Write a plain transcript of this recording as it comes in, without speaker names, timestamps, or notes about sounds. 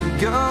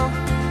go,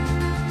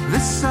 the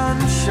sun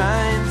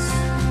shines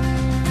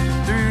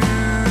through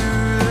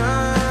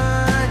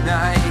the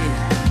night.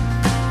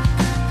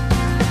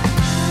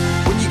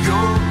 When you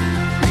go,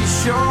 you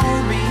show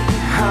me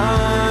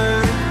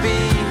how to be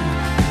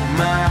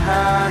my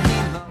heart.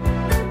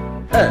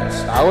 It's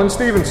Alan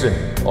Stevenson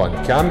on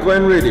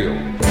Camglen Radio.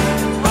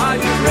 Are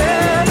you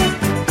ready?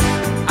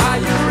 Are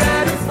you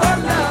ready for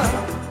love?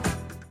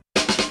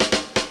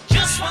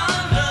 Just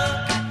one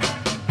look,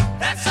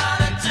 that's all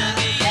it took,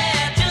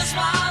 yeah. Just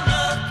one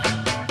look,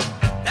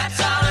 that's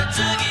all it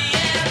took,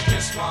 yeah.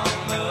 Just one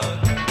look,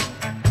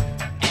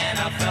 and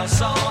I felt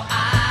so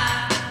I'm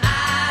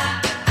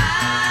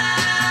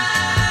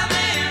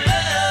in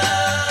love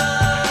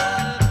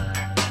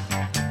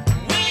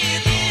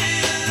with you.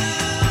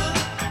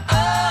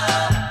 Oh,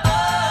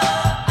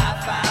 I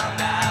found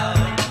out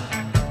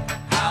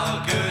how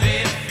good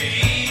it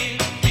feels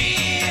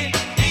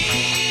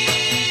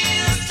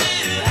to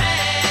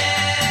have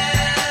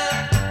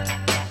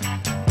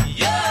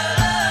your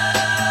love.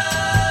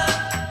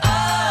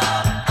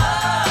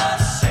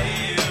 Say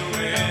you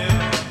will,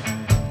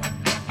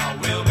 I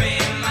will be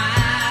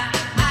mine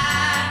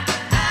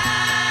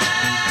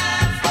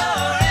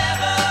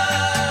forever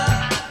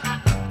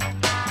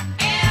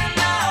and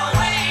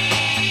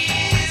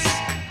always.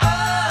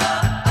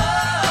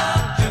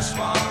 Just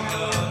one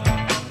look,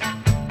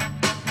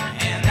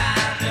 and I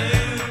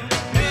knew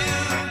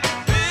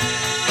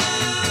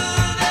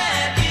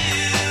that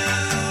you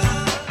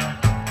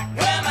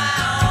were my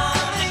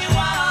only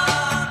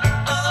one.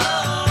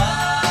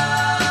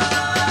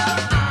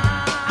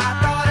 I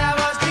thought I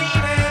was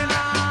dreaming,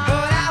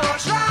 but I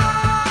was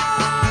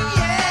wrong.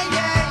 Yeah,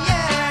 yeah,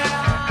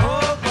 yeah.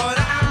 Oh, but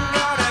I'm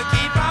gonna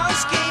keep on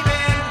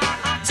scheming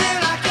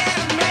till I can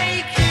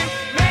make you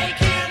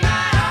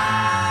mine.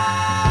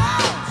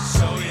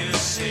 So you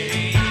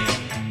see,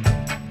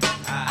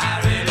 I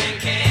really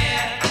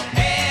can't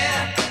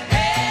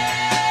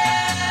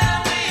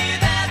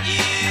without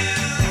you.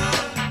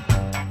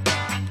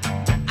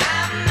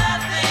 I'm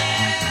nothing.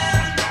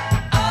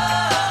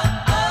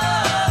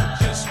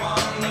 Just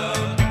one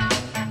look,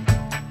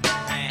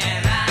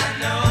 and I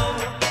know.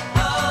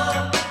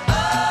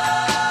 I'll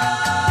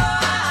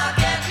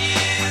get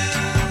you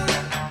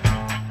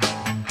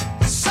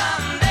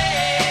someday.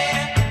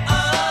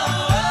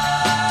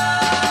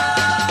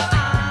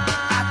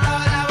 I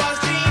thought I was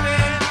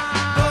dreaming,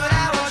 but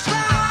I was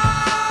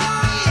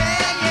wrong.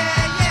 Yeah,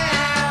 yeah,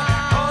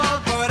 yeah. Oh,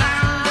 but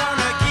I'm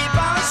gonna keep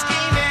on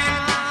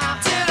scheming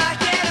till I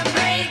can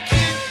make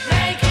you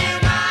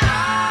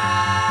mine.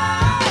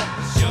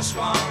 Just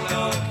one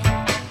look,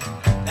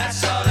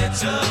 that's all it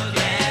took.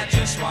 Yeah,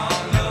 just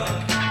one look,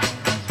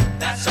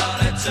 that's all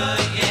it took.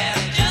 Yeah,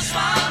 just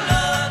one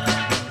look,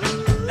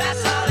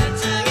 that's all it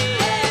took.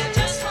 Yeah,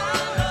 just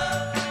one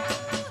look,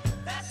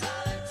 that's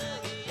all it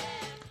took.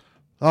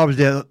 That was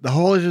the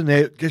Hollies and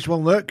Just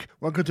One Look.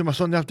 Welcome to my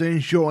Sunday afternoon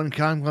show on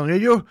Camglen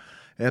Radio.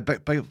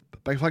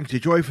 Big thanks to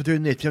Joy for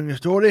doing the Telling Your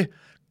Story.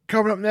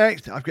 Coming up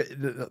next, I've got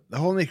the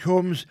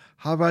Honeycombs,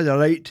 Have I the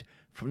Right,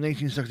 from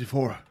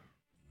 1964.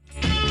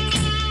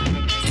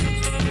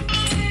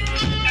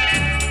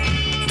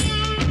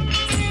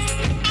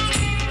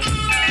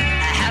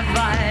 Have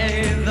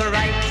I the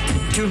right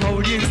to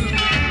hold you?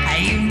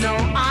 You know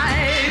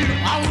I've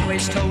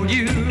always told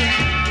you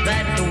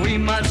that we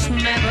must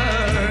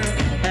never,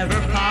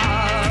 ever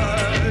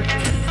part.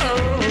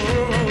 Oh,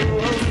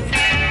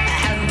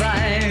 have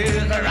I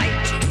the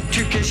right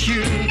to kiss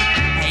you?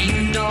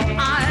 You know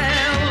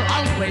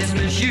I'll always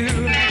miss you.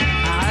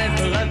 I've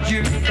loved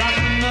you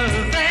from the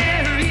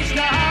very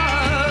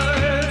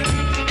start.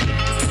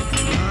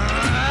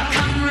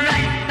 Come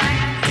right back,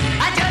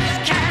 I just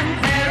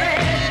can't bear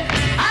it.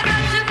 I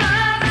got some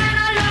love and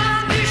I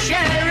long to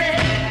share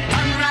it.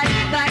 Come right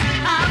back,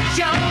 I'll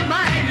show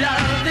my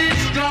love is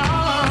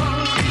strong.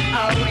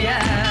 Oh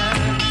yeah.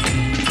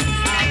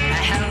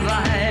 Have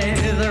I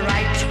the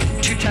right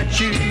to touch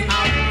you?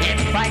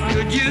 If I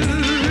could,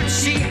 you'd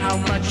see how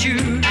much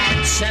you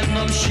send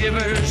those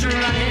shivers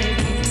running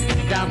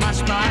down my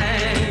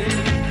spine.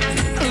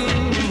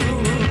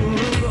 Ooh,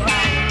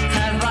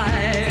 have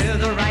I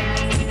the right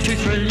to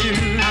thrill you?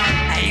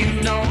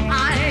 You know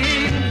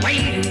I'm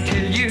waiting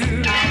till you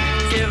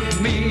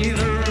give me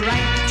the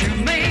right to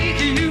make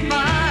you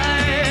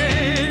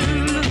mine.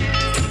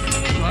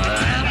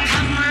 Well,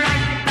 come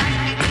right back,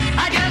 I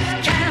just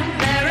can't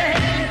bear it.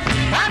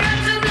 I got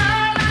some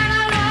love and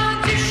I long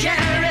to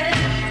share it.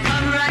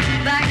 Come right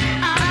back,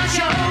 I'll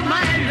show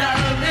my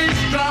love is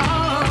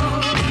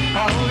strong.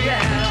 Oh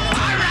yeah,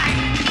 all right.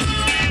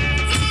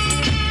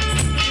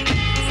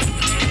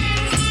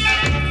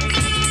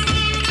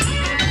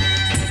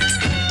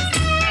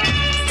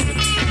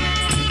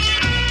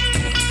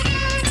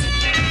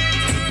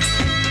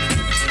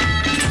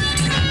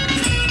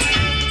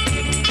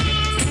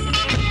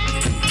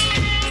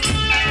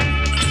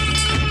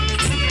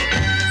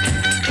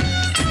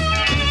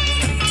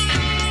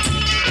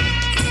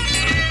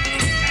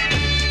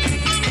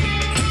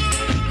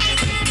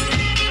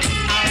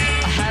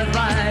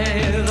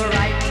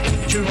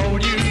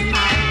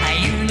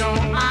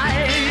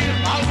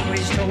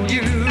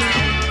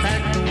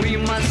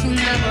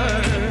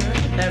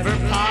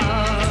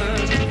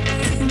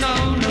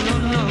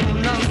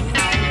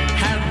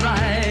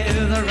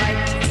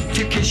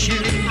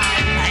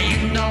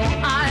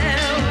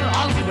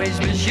 always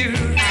miss you.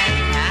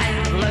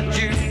 I've loved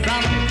you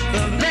from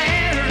the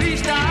very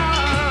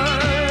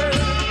start.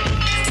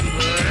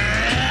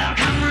 Well,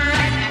 come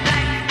right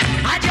back,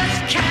 I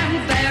just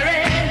can't bear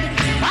it.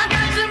 I've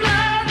got some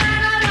love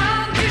and I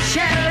long to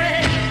share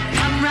it.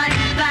 Come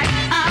right back,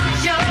 I'll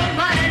show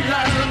my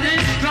love is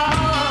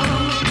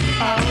strong.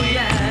 Oh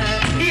yeah,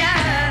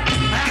 yeah.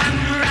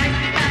 Come right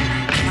back,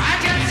 I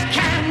just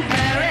can't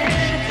bear it.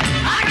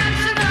 I got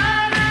some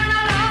love and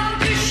I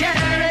long to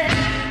share it.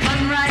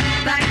 Come right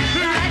back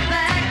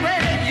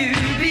where you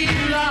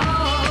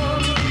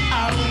belong.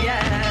 Oh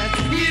yeah,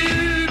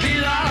 you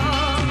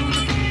belong.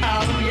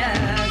 Oh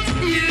yeah,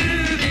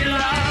 you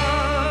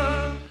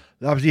belong.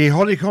 That was the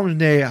Honeycombs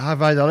and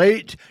Have I the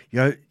Right.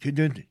 You're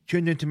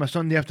tuned into my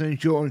Sunday afternoon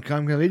show on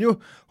Camglen Radio.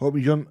 Hope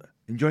you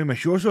enjoying my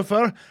show so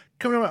far.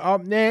 Coming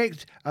up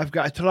next, I've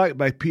got a track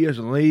by Peters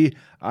and Lee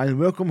and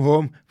Welcome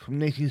Home from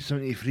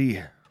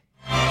 1973.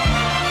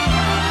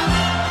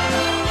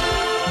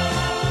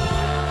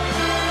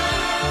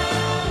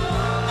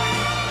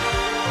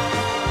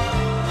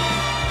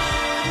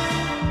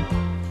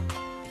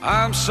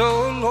 I'm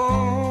so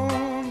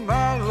alone,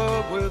 my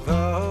love,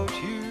 without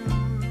you.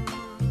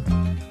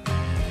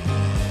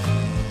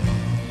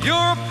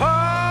 You're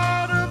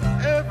part of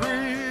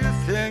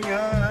everything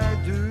I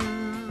do.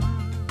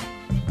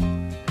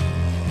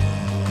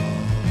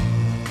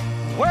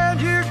 When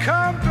you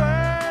come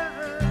back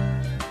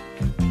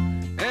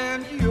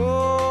and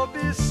you're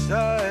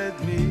beside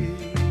me,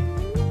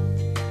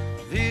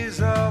 these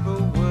are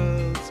the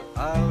words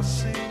I'll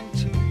sing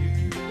to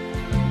you.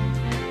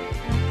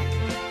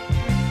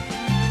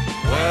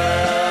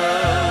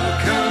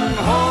 Welcome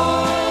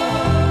home,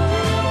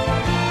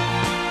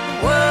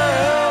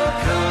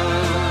 welcome.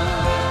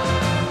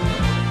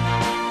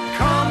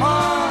 Come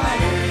on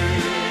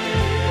in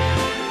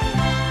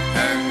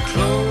and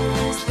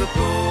close the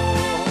door.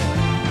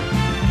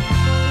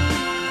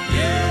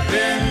 You've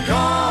been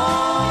gone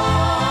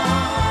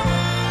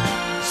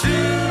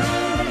too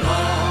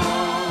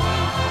long.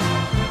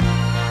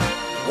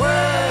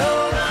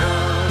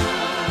 Welcome,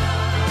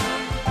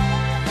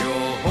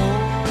 you're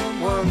home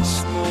once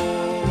more.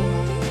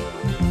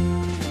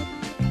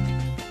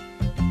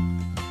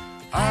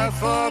 I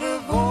thought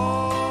of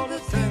all the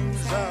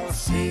things I'll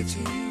say to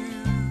you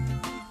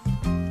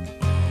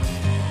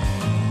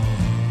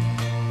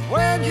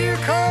when you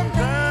come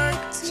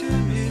back to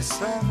me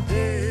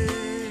someday.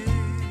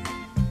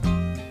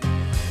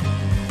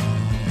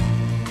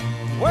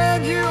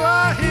 When you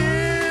are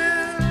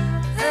here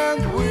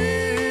and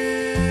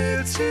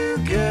we're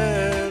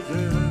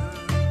together,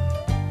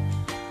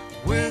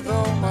 with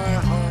all my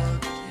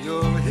heart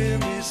you'll hear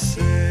me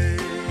say,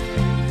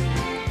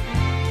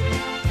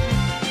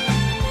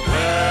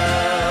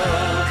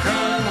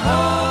 welcome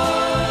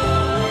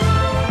home,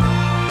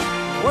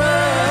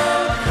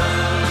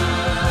 welcome.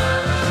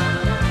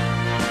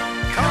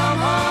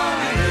 Come on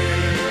in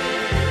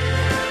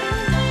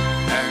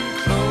and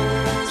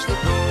close the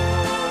door.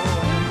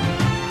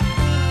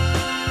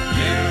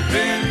 You've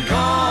been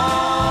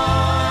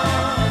gone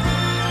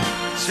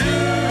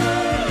too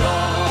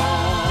long.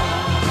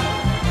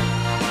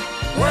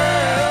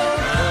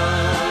 Welcome,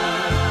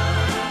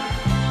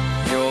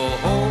 you're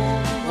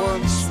home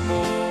once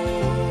more.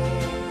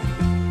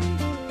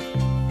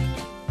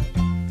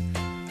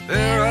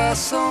 There are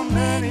so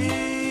many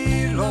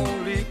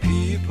lonely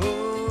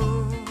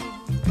people.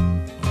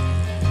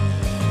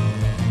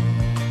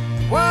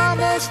 Why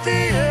must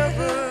they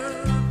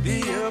ever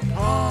be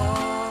apart?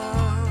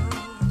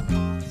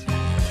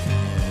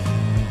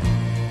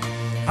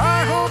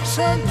 I hope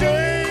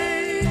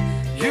someday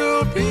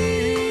you'll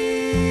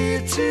be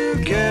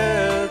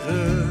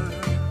together,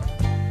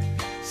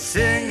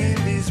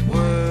 singing these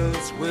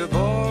words with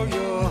all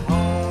your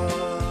heart.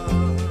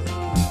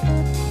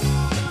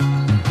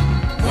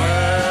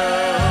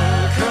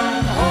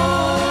 Welcome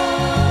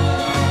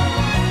home,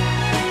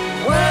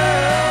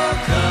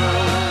 welcome.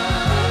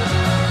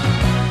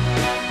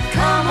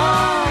 Come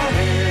on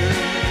in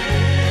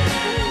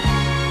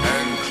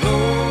and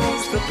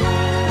close the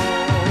door.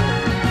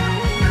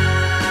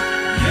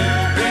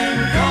 You've been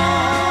gone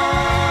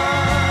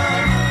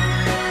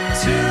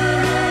too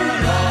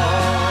long.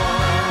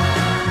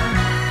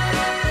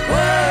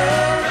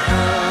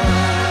 Welcome,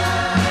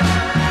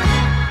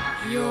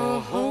 you're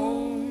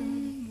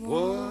home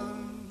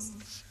once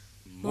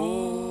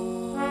more.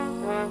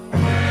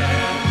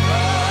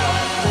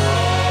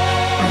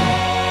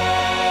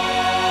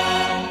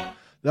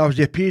 That was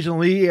the Peters and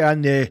Lee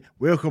and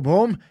Welcome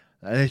Home.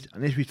 A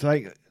nice wee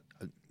track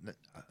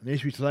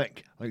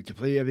I like to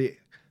play every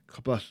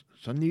couple of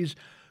Sundays.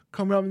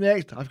 Coming up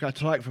next, I've got a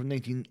track from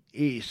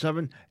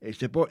 1987. It's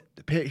the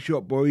Pet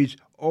Shop Boys,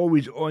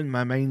 Always on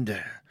My Mind.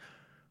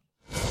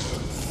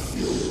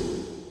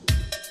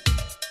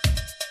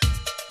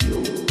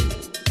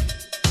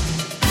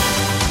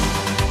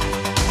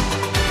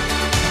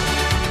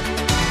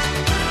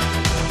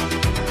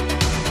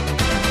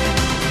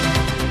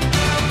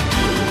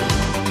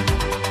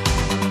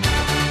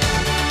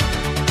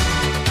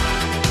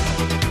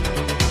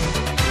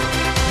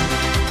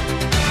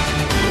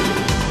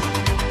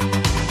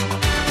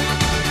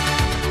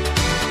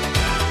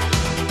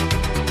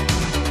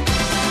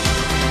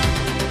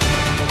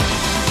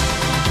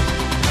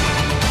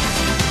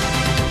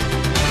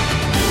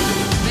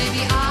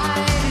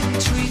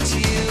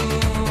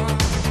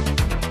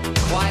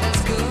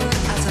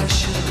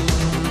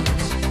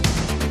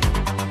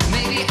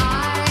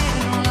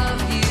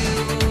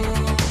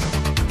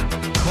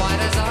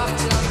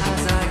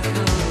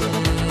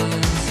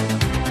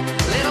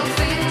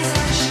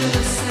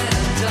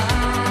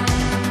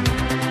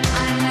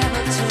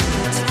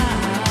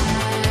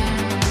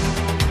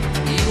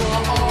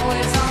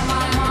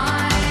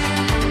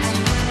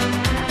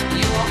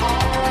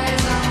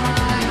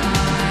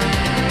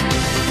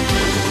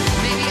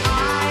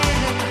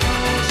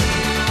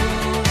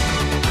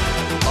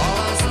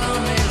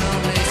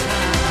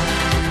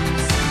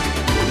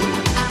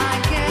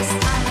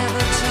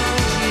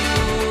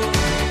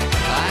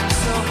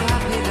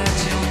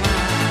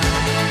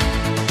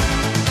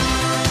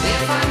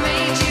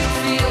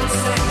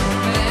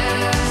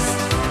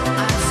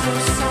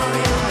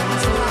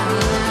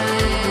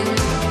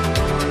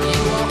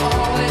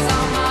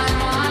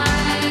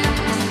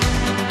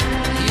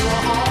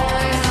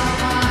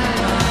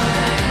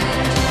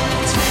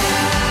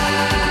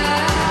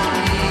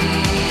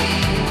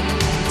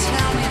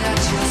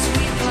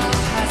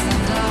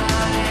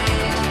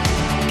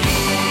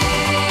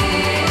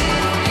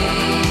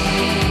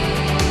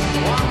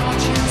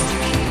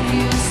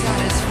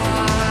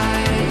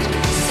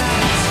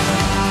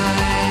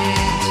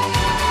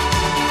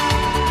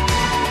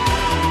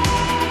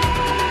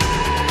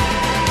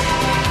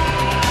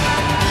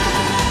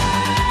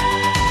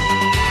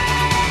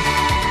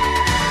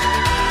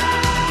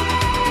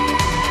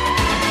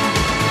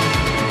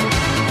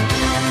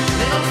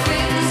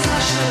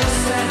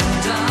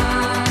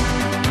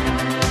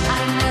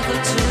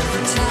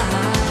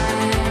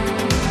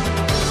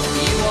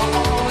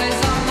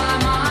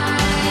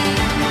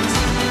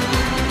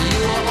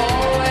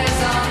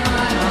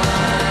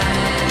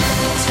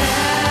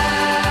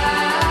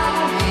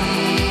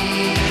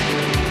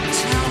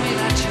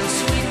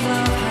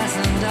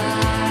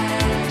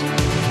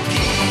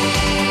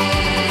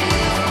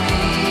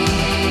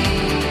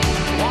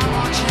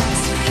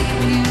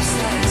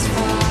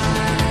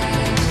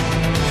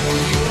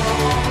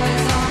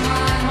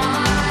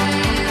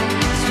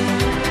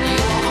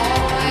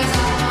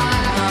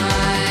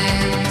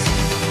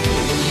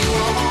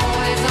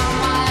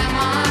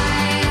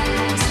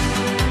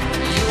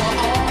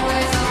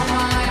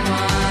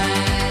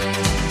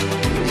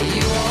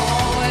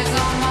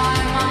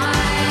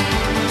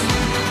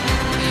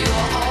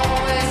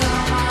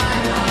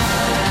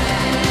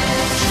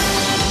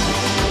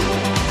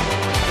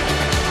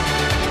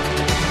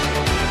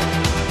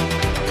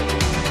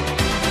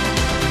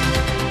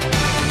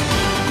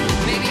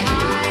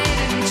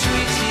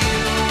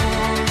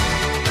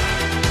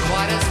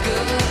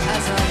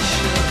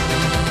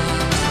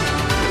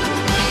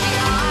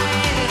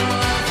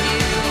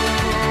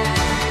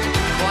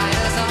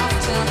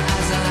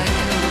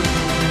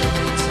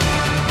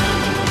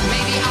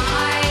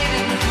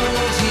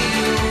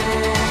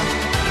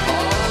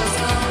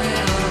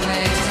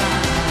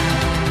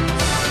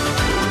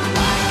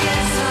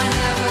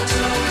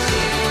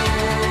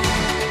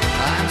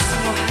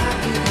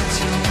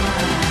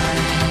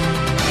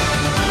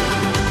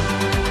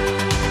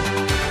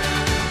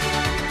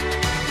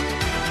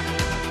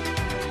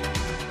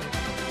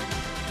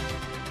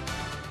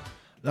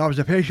 That was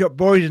the Pet Shop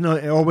Boys, and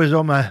Always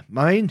on My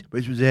Mind,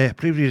 which was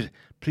previous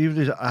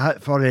I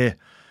had for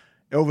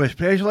Elvis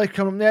Presley.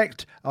 Coming up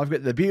next, I've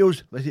got the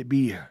Beatles, Let It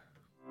Be.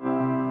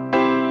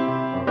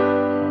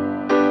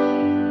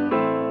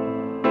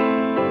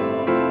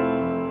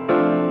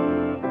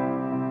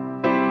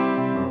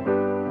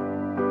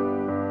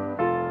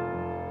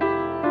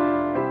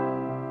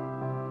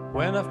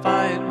 When I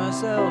find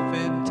myself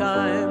in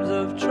times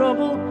of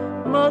trouble,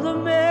 Mother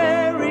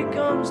Mary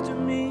comes to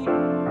me,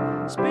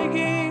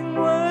 speaking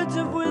words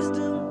of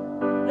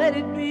wisdom, let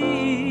it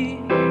be.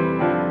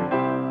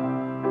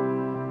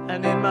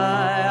 And in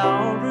my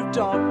hour of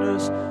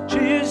darkness, she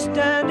is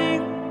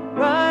standing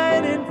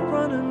right in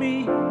front of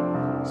me,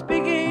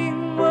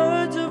 speaking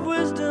words of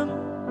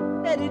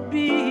wisdom, let it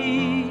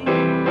be.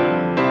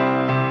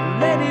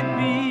 Let it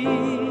be,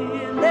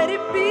 let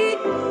it be,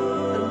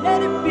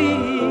 let it be.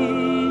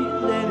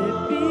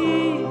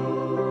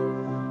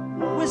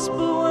 Whisper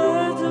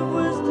words of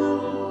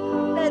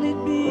wisdom, let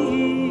it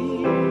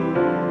be.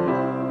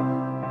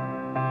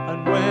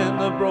 And when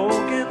the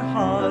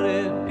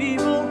broken-hearted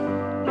people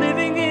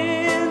living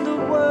in the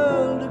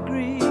world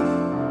agree,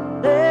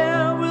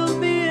 there will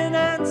be an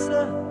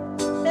answer,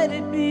 let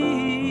it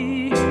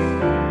be.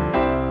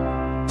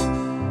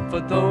 For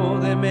though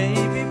they may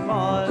be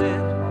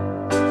parted,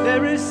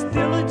 there is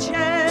still a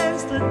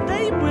chance that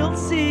they will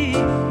see.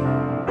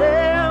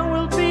 There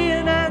will be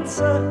an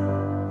answer,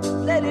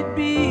 let it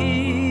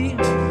be.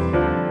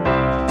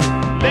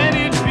 Let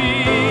it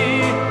be,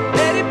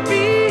 let it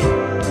be,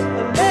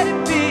 let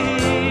it be,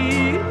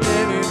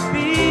 let it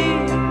be.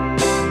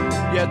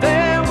 Yeah,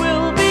 there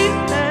will be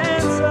an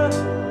answer,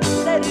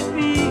 let it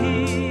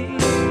be.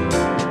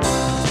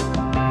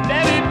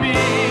 Let it be,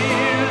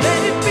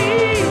 let it be,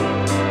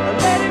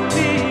 let it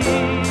be,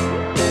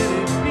 let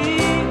it be.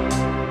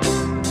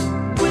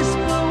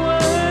 Whisper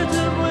words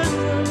of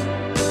wisdom,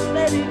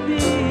 let it be.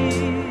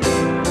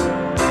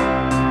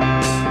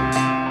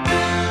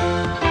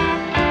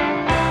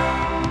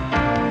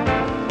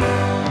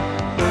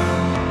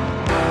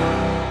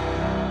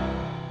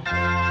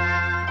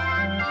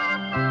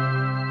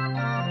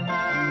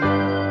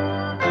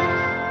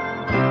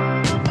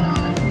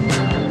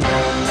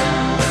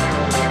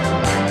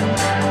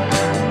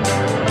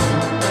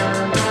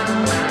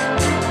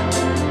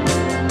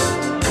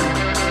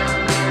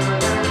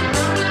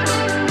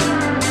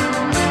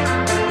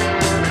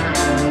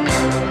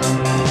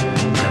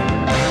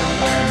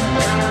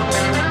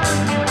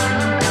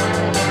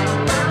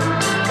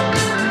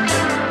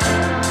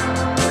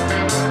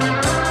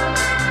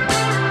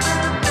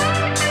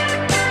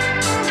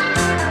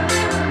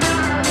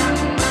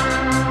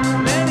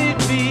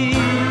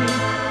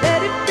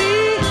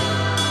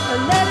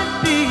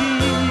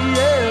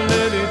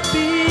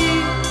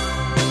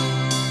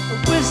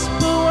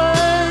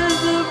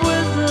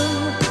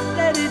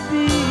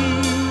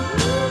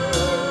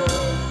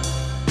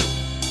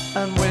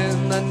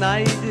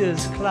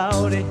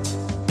 Cloudy,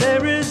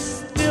 there is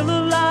still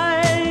a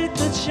light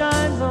that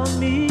shines on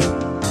me.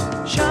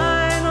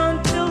 Shine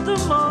until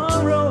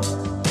tomorrow,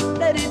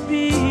 let it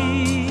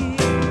be.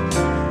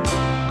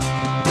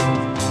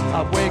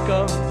 I wake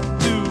up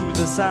to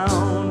the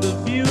sound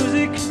of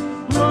music.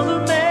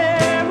 Mother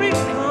Mary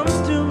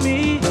comes to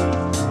me,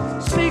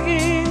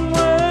 speaking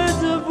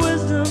words of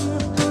wisdom,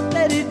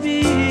 let it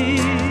be.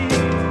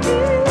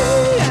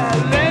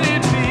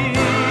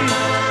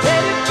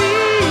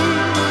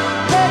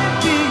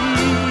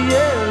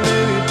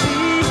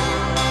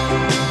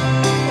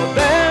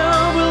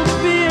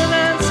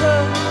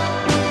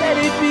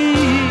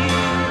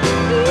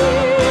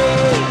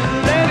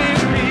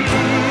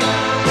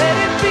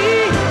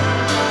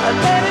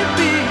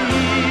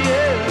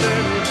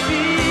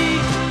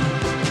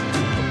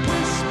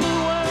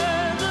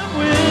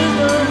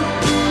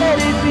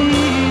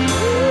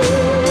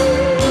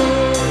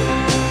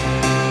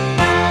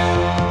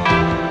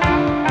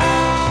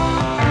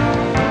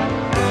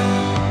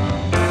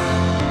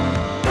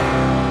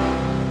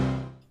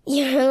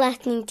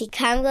 Listening to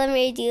Camglen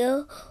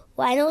Radio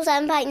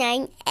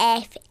 107.9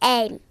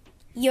 FM.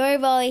 Your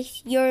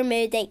voice, your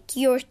music,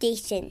 your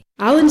station.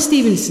 Alan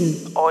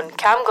Stevenson on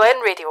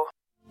Camglen Radio.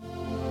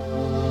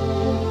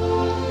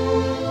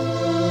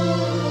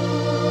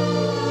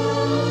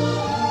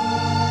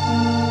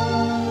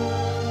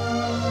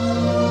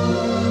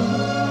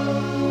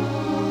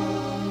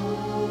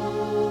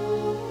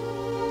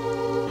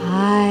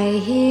 I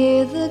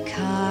hear the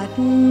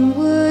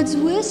cottonwoods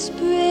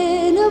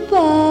whispering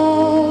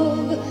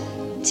above.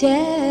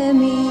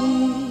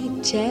 Tammy,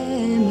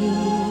 Tammy,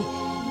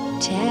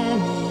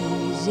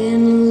 Tammy's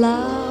in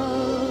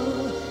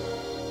love.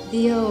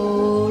 The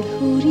old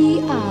hooty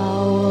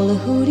owl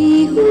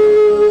hooty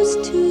hoos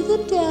to the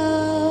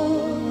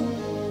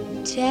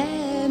dove.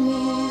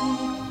 Tammy,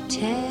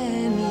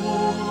 Tammy,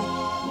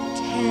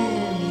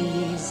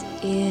 Tammy's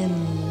in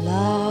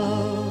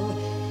love.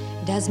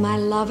 Does my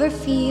lover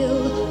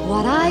feel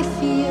what I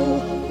feel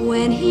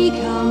when he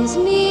comes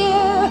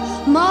near?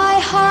 My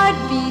heart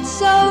beats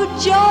so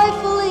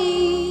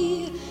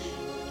joyfully,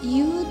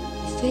 you'd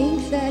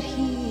think that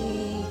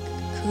he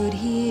could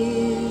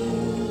hear.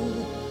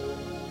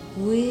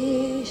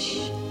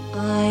 Wish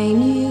I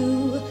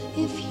knew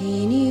if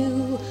he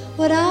knew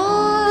what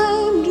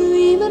I'm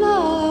dreaming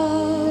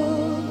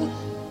of.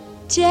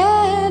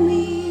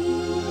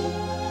 Tammy's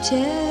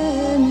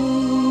in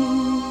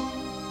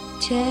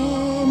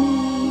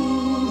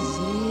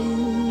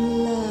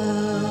love.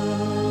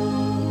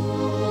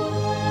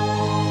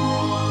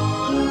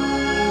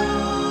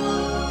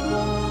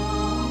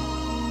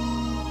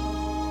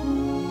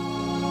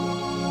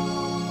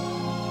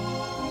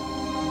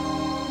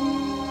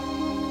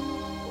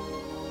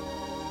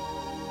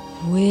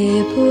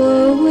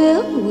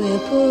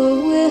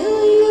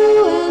 Whippoorwill, you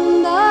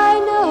and I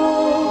know.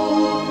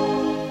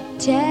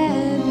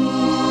 Tammy,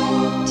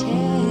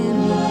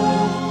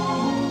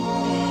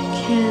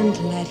 can't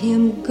let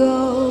him go.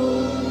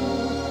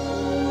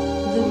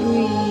 The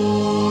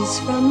breeze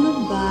from the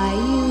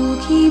bayou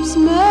keeps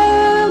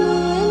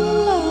murmuring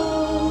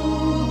low.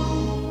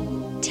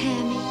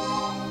 Tammy,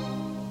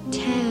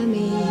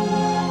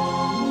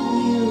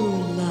 you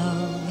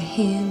love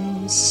him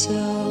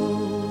so.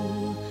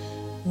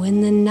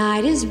 When the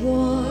night is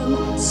warm,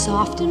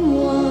 soft and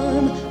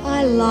warm,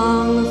 I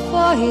long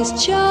for his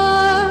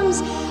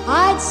charms.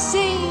 I'd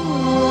sing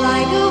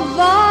like a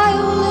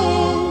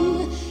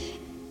violin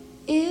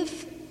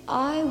if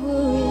I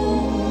were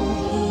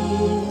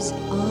in his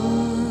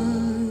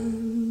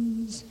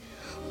arms.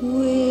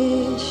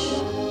 Wish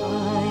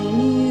I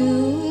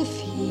knew if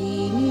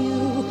he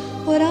knew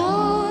what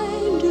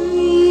I'm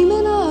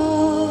dreaming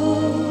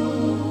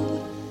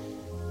of.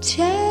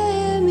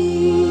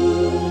 Tammy's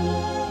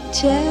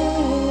in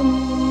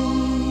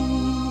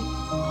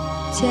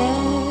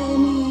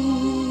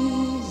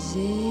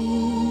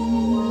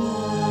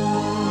love.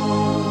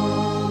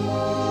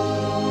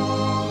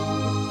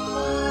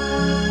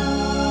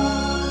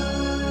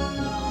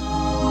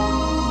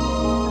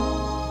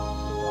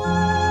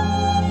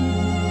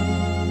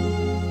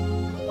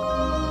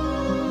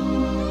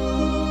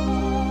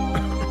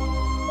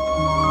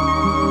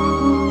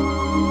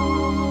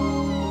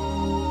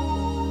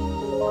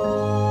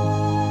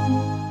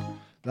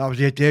 That was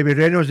Debbie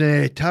Reynolds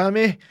and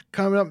Tammy.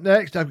 Coming up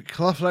next, I've got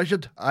Cliff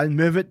Richard and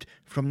Move It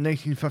from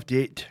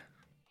 1958.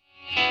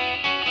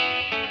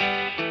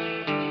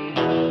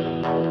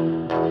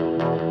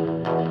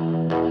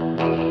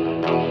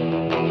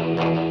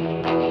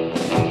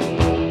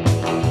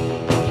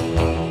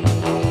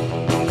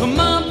 Come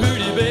on,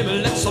 pretty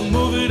baby, let's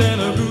move it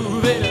and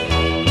groove it.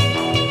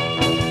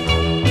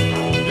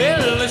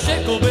 Yeah,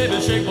 shake, oh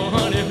baby, shake, oh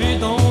honey, please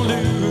don't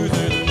lose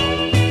it.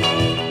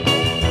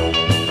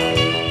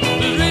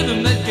 The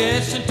rhythm that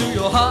gets into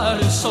your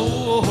heart and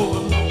soul.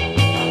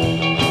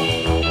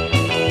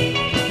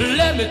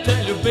 Let me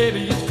tell you,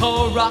 baby, it's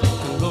called rock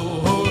and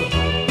roll.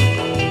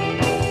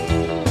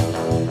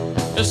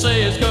 They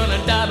say it's gonna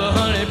die, but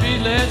honey,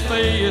 please let's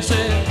face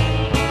it.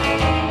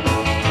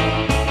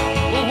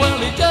 Well,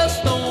 he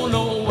just don't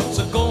know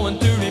what's going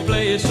to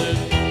replace it.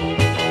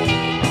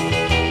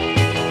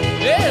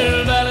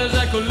 Yeah, ballads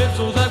and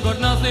calypsos have got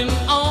nothing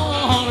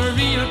on.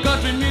 Real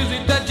country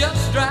music that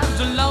just drives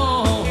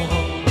along.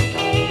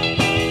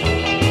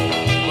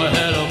 Well,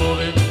 hello,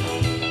 movie.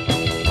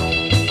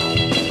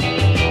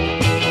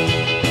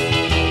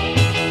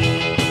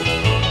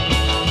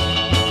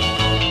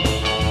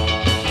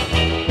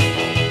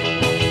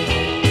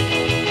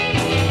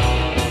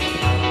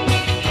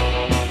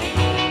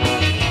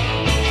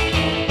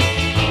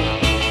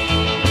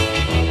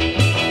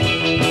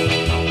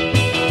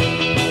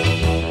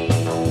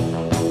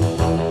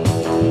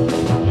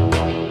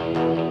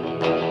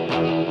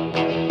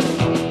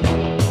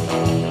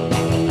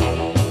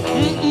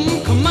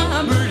 Come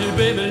on, pretty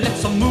baby,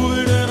 let's move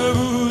it and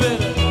groove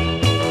it.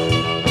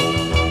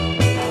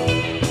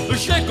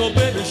 Shake, oh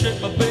baby, shake,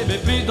 my baby,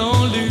 please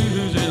don't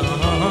lose it.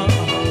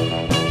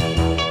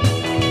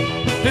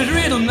 It's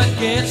rhythm that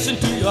gets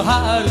into your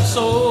heart and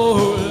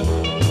soul.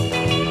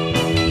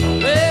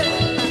 Well,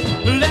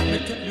 let me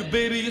tell you,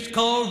 baby, it's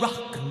called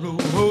rock and roll.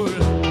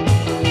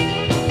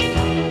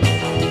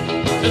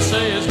 They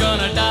say it's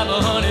gonna die,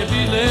 but honey,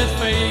 please let's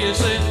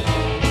face it.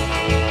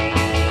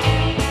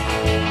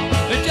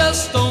 They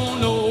just don't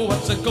know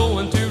what's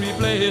going to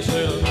replace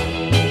it.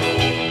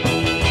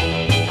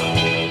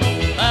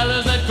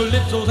 Ballads and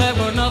calypsos have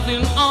got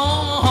nothing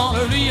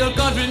on. Real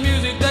country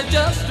music that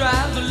just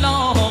drives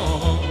along.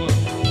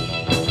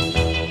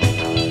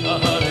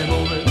 Honey,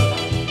 move it.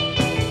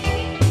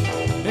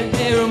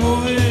 Hey,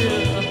 move it.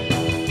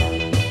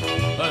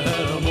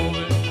 Honey, move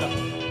it.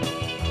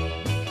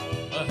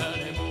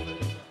 Honey, move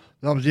it.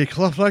 That was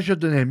Cliff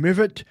Richard and Move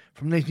It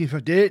from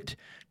 1958.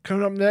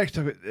 Coming up next,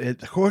 I've got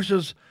the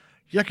Courses,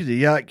 Yakety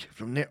Yak,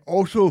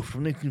 also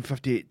from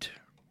 1958.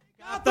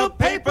 Got the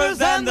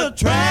papers and the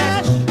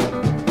trash,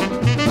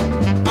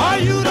 or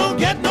you don't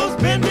get no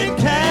spending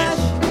cash.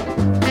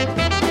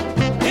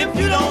 If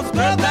you don't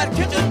scrub that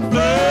kitchen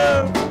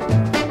floor,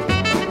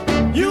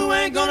 you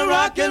ain't gonna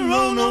rock and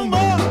roll no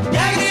more.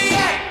 Yakety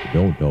yak!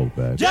 Don't talk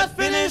back. Just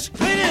finish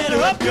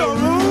cleaning up your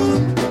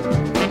room.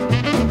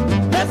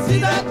 Let's see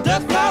that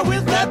dust fly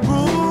with that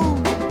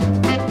broom.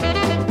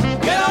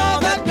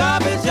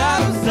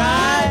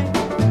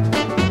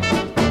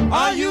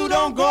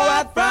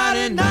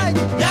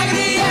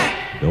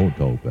 Don't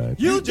talk back.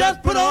 You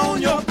just put on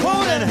your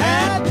coat and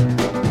hat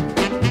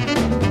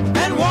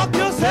and walk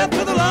yourself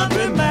to the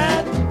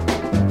laundromat.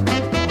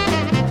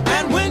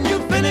 And when you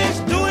finish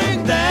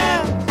doing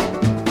that,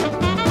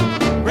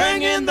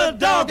 bring in the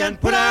dog and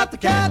put out the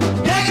cat.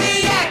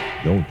 Yakety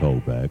yak! Don't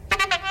talk back.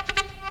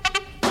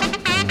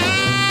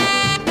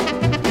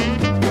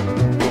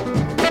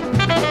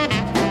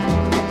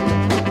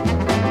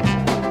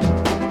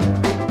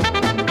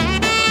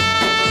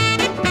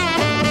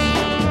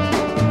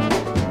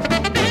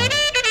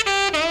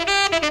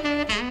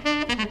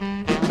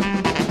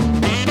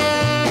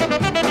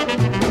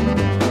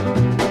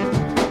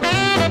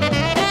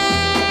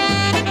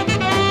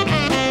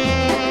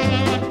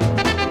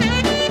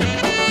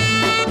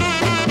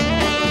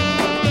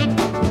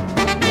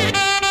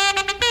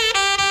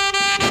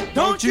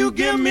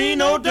 Give me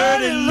no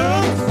dirty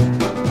looks.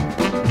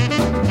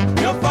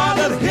 Your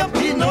father's hip,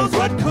 he knows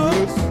what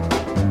cooks.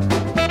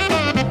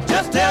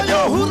 Just tell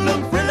your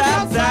hoodlum friend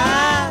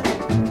outside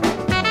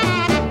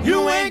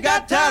you ain't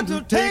got time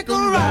to take a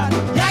ride.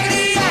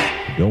 Yakety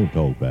yak! Don't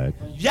talk back.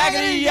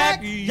 Yakety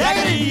yak,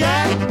 yakety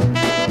yak.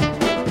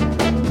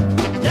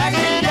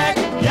 Yakety yak,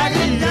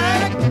 yakety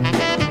yak.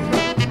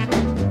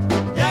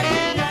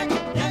 Yakety yak,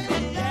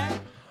 yakety yak.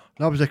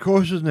 That was the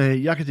Coasters and the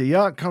Yakety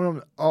Yak.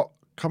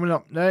 Coming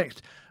up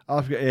next,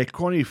 I've got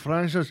Connie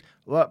Francis,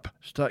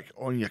 Lipstick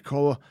on Your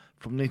Collar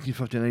from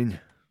 1959.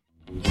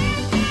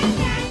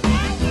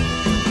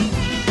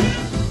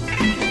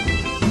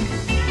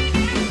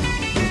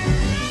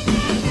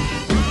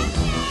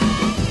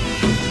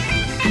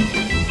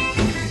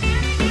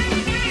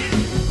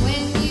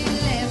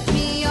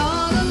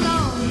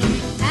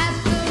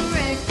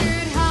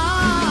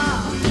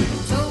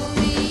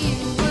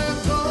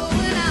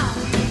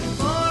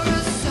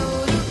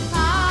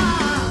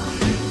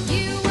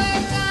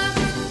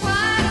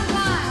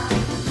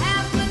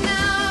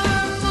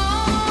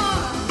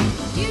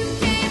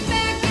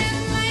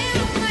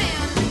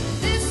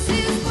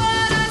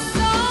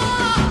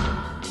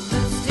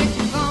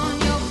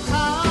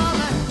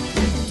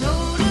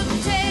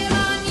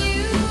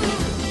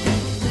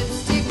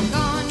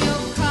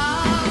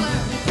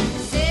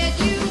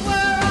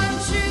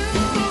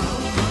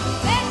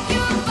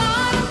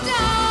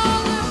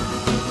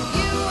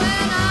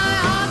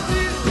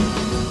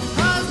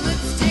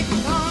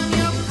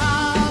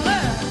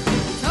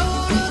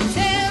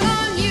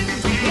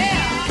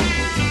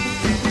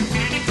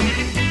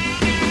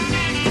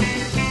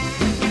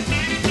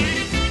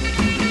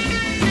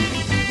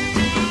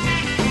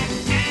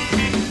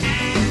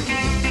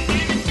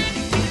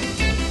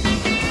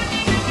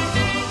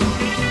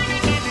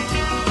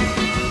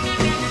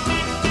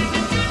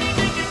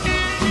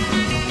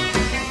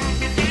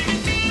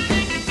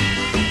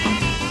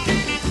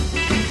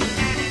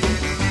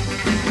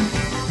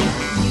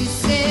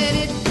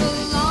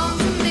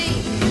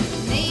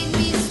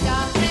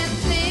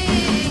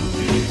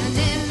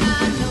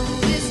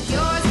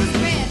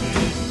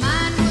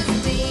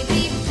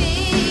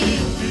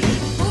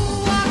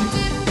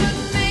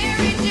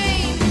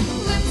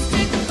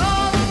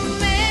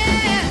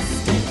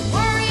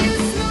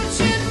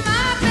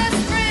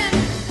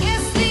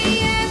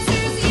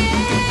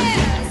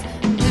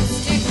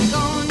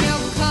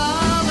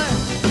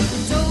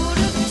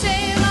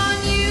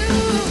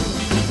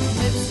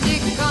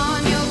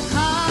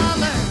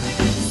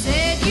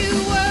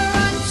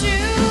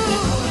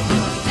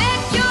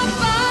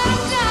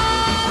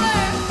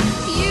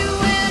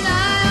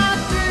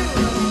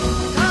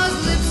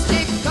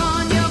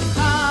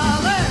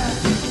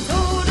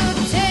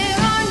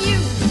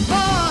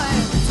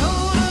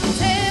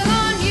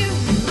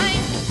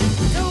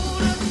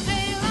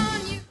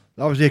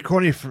 That was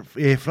Connie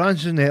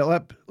Francis and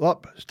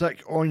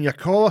Lipstick on Your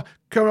Collar.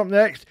 Coming up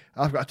next,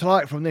 I've got a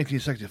track from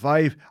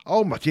 1965,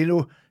 Al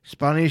Martino,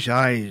 Spanish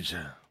Eyes.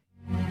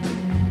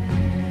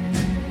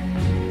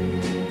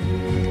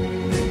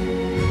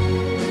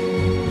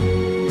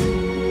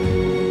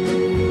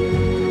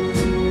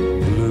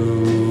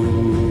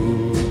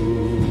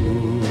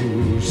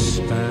 Blue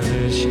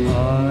Spanish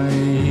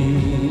eyes,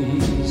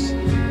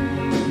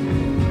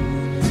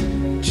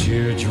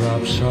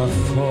 teardrops are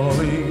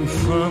falling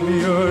from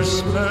your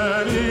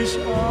Spanish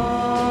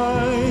eyes.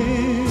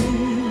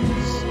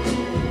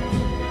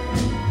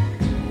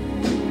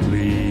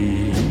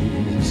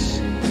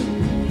 Please,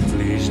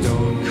 please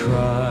don't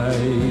cry.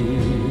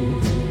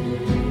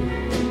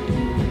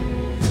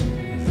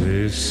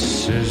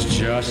 This is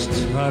just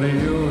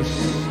adios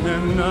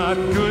and not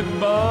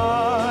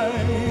goodbye.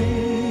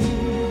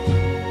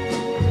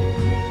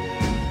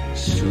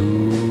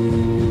 Soon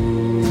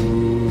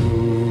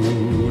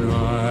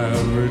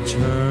I'll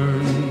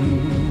return,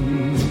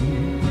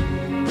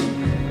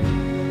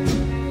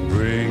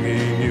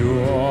 bringing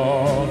you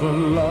all the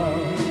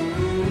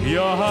love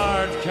your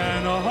heart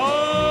can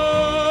hold.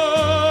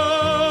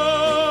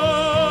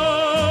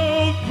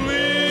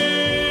 Please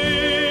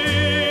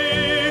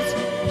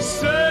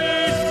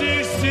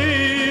say,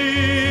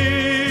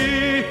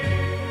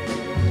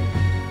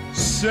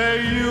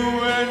 say you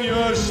and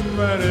your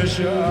Spanish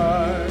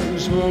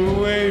eyes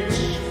will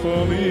wait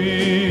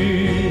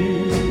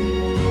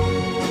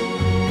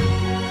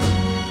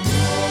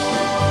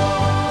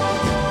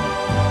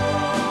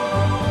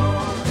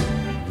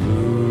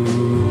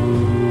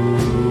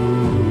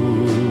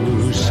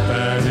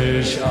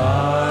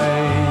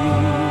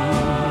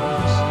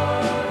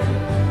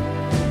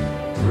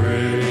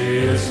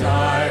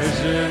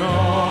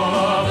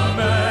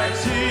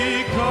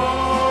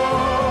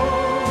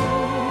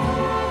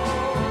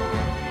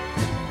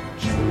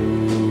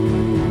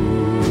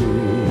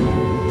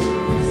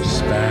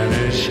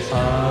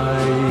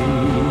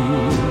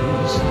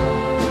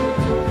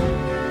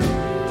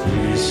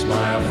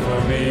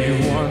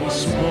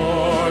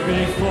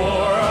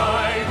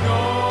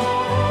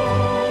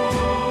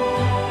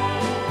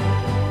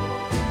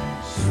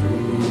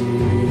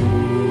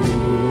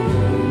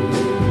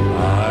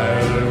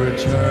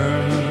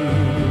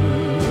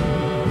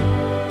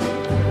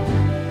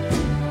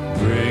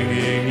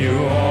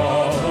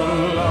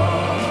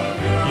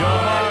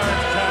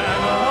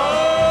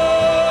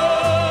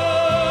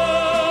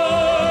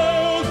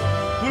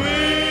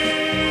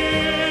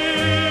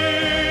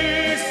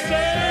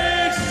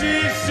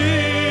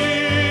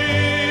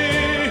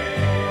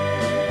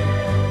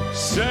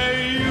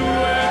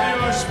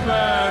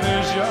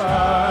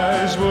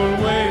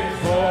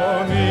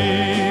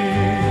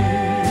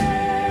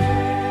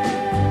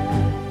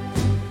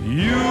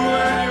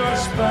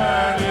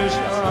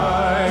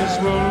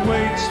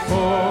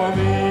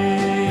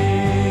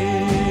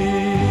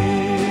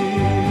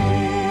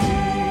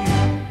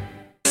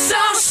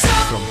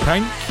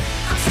Pink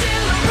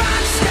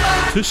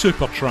to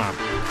Supertramp,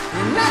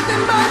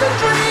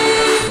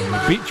 from the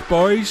Beach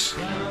Boys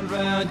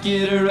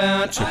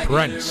to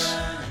Prince,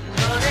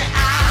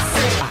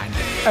 and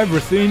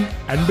everything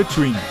in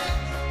between.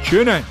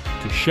 Tune in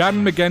to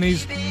Sharon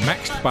McGinney's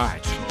Mixed Bag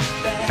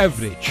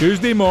every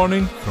Tuesday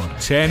morning from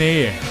 10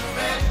 a.m.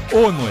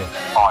 only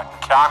on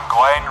Cam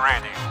Glen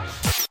Radio.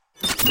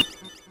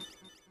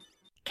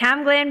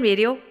 Cam Glen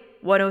Radio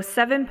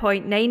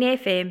 107.9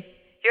 FM.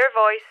 Your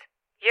voice,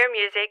 your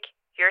music,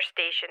 your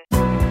station.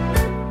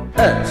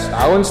 It's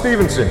Alan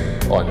Stevenson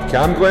on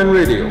Cam Glen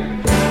Radio.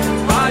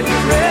 Are you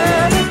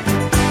ready?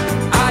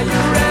 Are you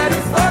ready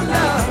for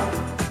love?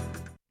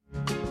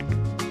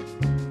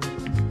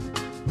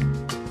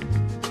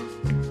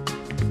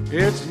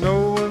 It's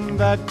knowing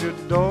that your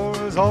door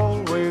is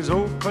always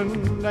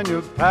open and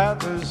your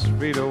path is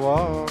free to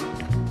walk.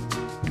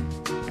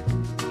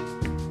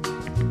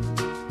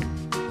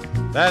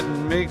 That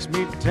makes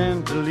me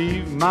tend to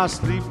leave my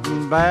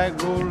sleeping bag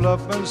rolled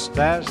up and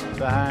stashed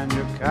behind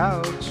your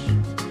couch.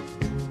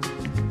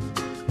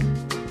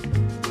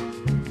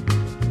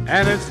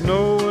 And it's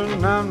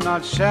knowing I'm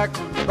not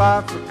shackled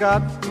by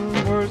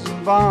forgotten words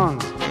and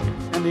bonds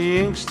and the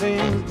ink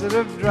stains that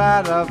have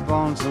dried up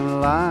on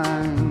some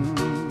lines.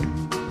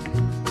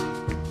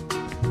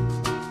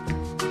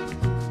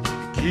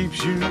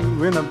 Keeps you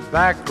in the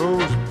back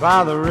roads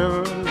by the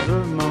rivers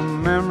of my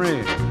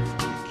memory.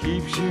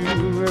 Keeps you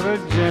ever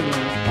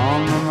gentle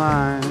on my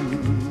mind.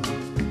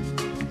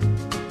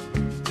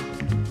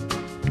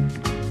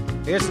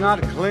 It's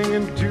not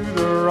clinging to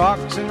the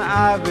rocks and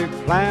ivy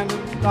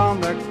planted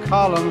on the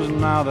columns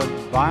now that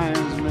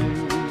binds me.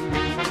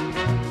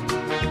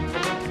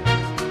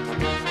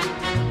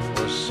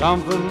 Or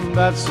something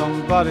that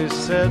somebody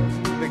said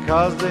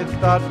because they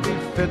thought we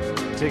fit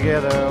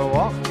together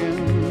walking.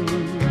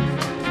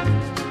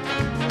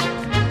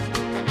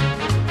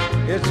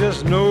 It's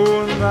just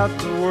knowing that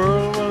the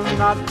world will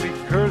not be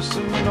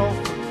cursing nor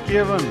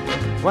forgiving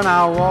when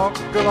I walk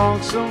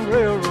along some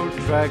railroad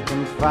track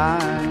and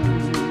find.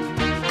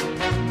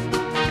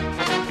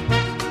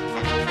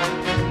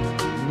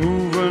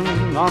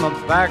 Moving on the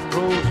back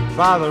roads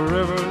by the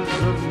rivers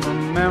of my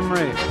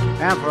memory,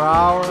 and for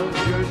hours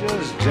you're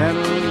just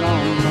gentle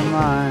on my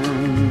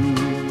mind.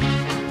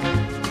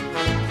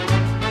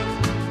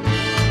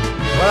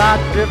 Well, I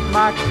dip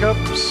my cup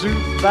of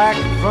soup back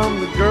from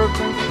the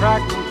gurgling,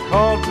 crackling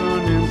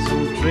cauldron in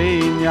some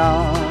train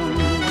yard.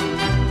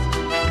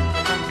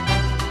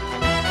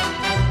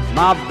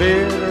 My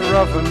beard a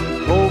rough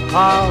and coal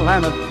pile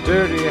and a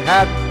dirty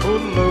hat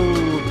pulled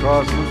low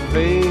across my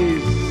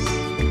face.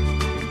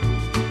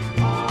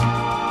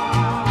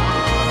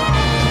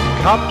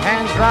 Cup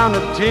hands round a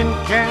tin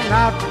can,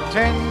 I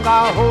pretend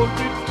I'll hold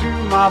you to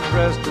my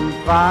breast and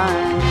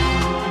find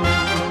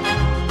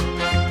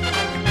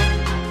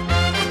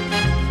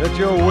that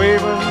you're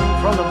waving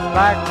from the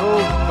back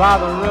road by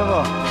the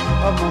river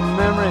of my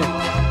memory,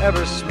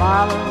 ever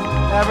smiling,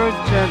 ever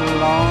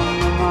gentle on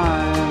my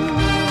mind.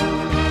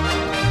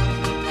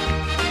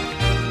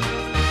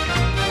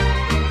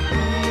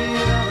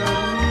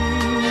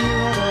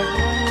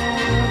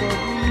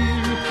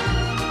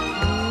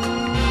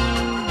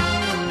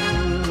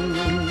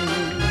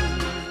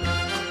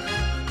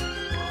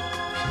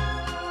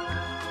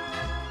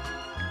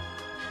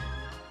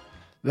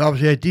 That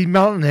was Dean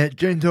Martin,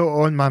 Gentle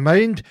on My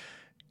Mind.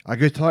 A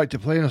good track to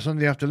play on a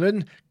Sunday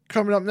afternoon.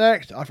 Coming up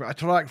next, I've got a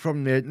track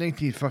from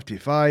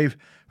 1955,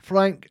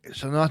 Frank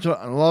Sinatra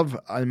and Love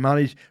and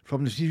Married,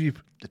 from the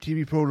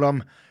TV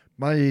programme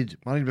Married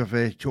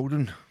with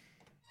Children.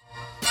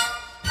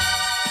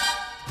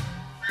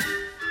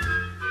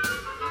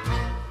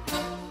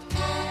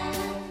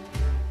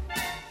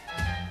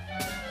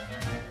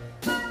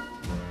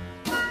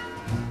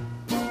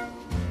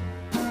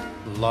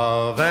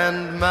 Love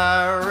and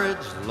marriage,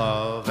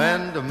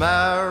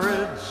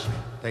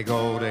 they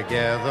go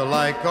together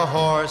like a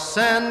horse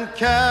and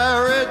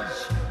carriage.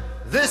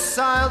 This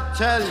I'll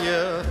tell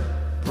you,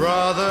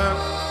 brother,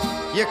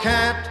 you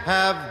can't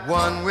have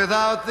one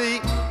without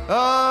the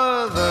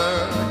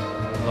other.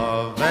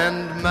 Love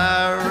and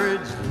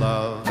marriage,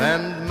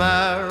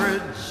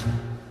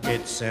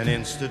 it's an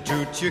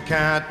institute you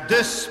can't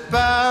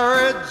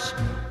disparage.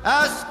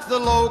 Ask the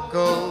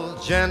local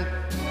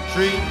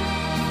gentry,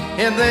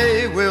 and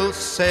they will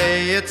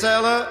say it's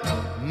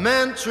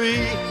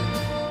elementary.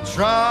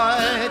 Try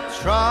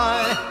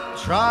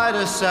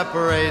to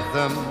separate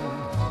them,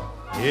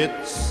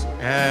 it's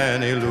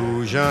an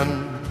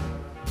illusion.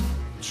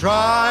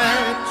 Try,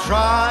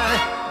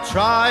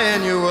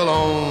 and you will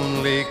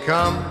only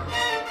come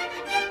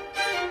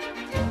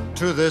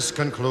to this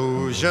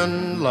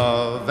conclusion.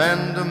 Love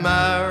and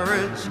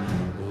marriage,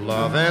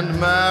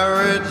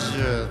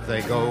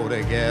 they go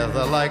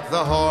together like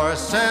the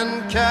horse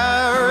and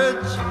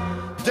carriage.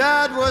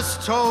 Dad was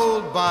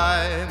told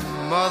by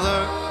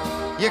mother,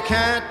 you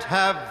can't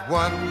have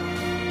one,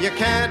 you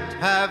can't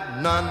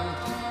have none,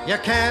 you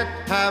can't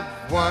have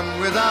one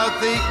without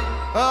the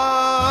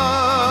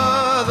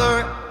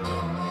other.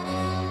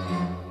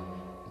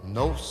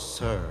 No,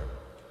 sir.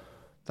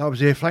 That was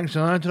Frank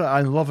Sinatra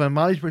and Love and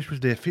Marriage, which was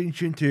the theme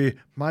tune to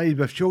Married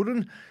with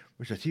Children,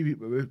 which was a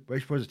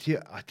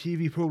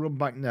TV programme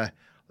back in the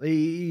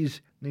late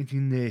 80s,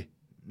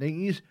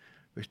 1990s,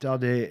 which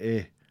starred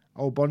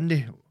Al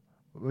Bundy,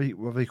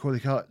 whatever they call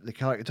the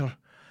character.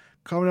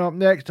 Coming up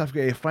next, I've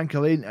got Frankie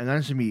Lane and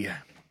Answer Me.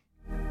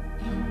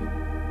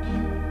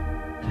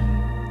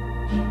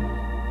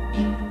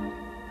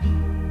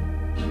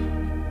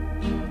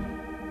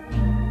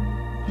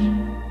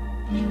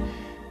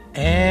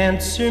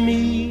 Answer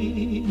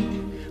me,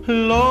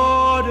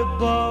 Lord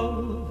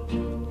above,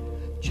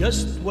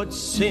 just what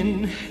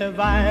sin have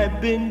I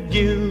been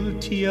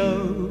guilty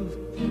of?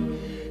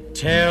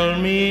 Tell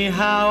me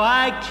how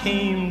I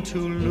came to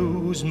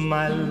lose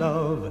my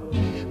love.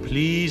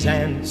 Please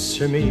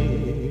answer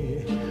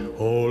me,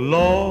 oh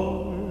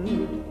Lord.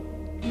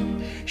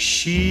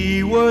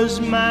 She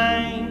was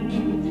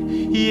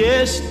mine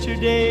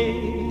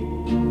yesterday.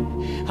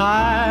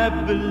 I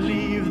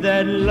believe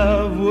that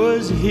love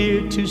was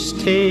here to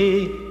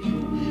stay.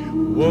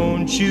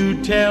 Won't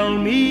you tell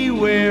me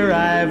where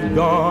I've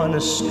gone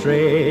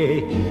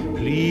astray?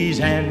 Please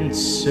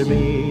answer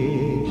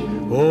me,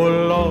 oh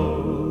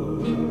Lord.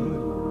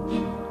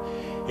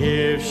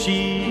 If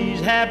she's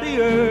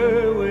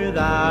happier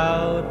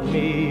without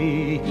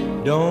me,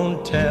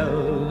 don't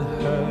tell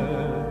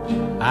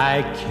her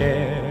I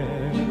care.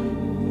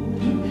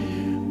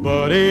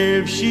 But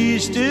if she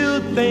still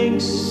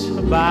thinks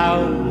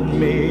about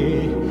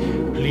me,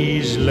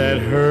 please let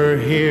her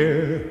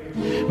hear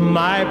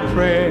my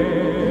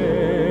prayer.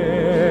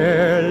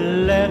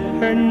 Let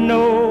her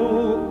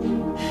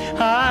know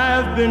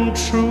I've been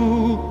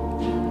true.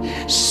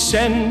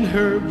 Send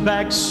her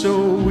back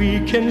so we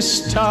can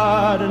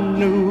start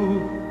anew.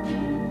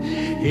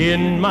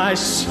 In my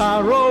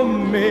sorrow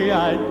may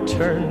I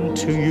turn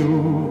to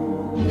you.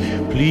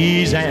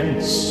 Please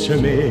answer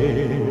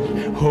me,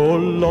 oh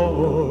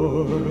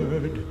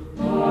Lord.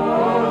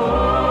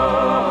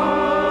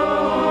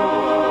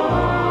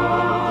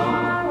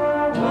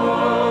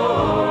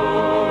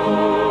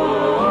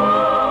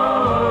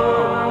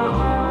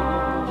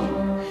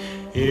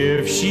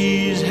 If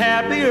she's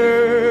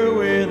happier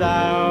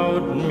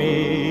without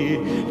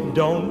me,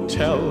 don't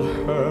tell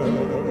her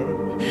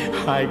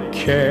I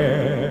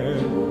care.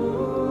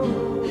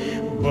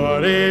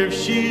 But if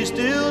she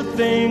still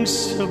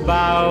thinks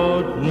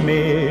about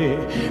me,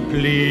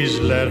 please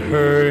let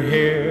her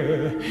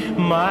hear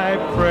my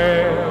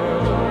prayer.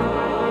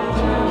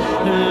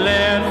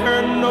 Let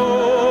her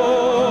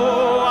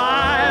know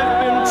I've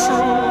been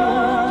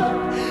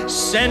true.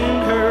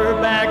 Send her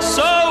back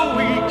so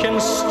we can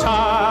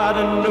start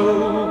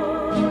anew.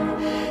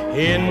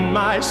 In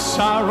my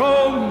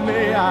sorrow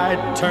may I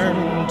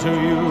turn to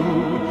you.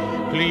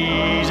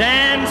 Please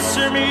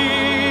answer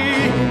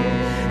me,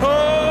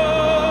 oh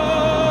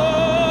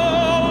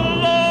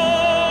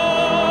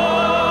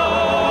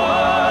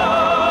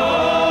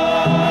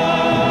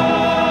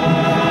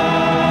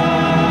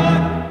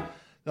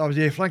That was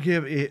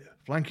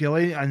Frankie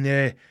Lane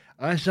and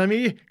Answer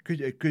Me,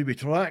 could be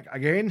track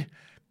again.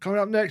 Coming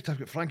up next, I've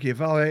got Frankie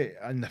Valli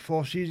and the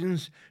Four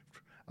Seasons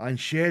and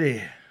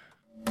Sherry.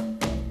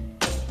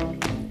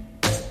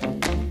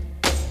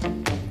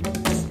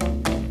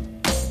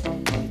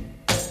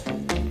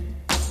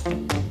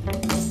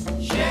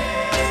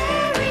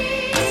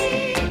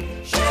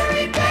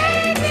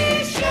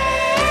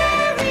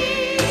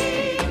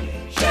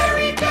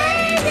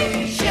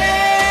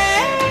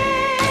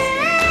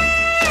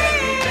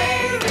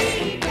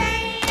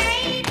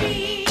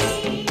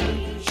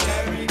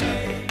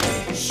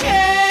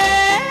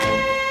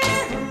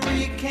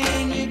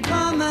 Can you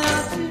come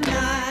out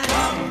tonight?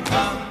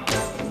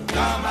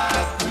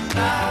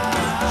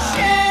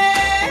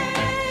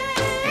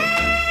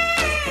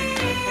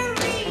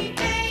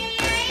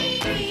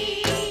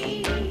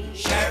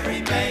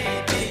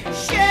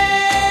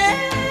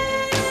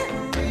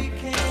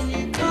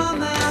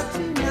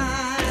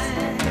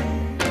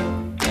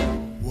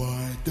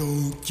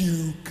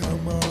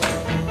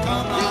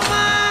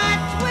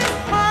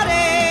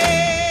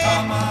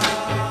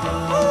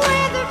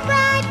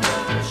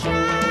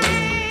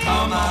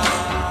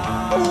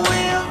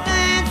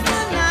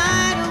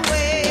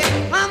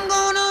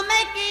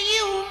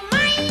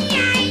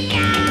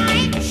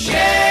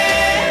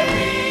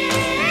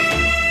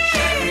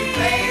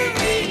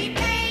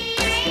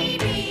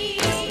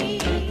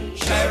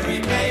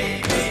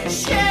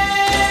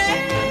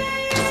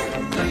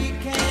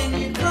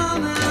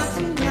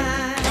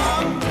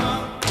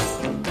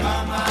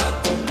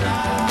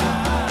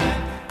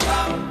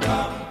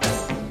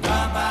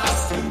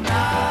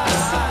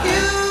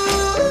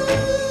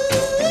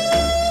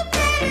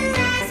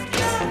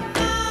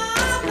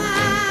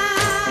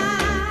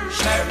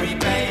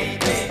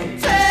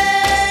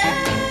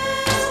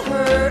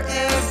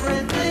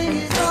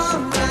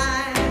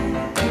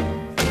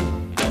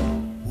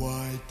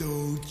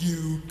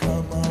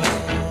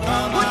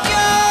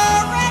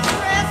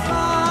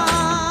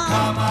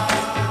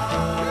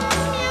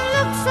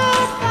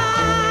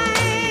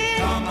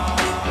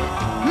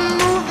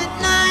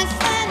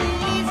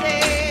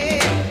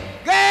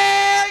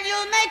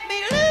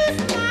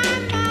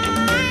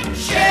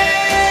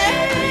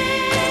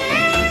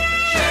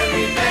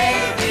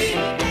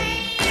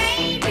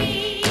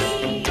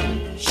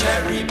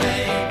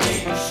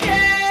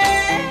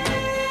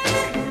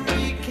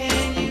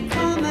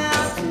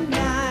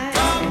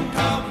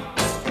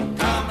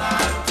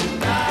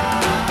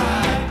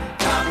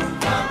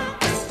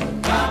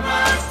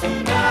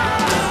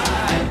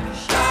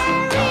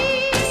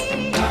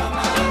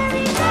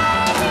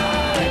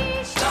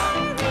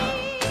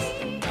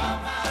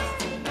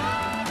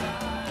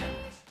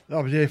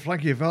 That was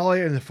Frankie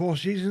Valli and the Four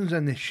Seasons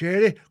and the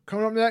Sherry.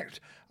 Coming up next,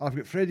 I've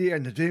got Freddie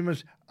and the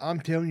Dreamers, I'm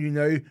Telling You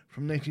Now,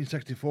 from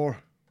 1964.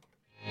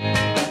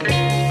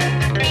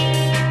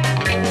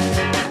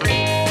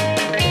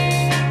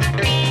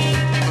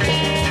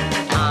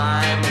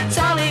 I'm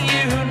telling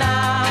you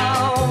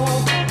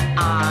now,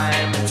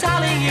 I'm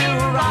telling you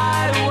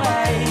right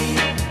away,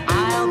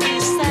 I'll be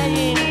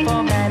staying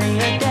for many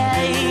a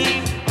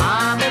day,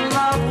 I'm in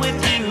love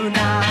with you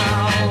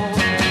now.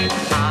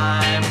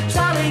 I'm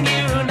telling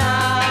you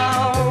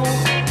now,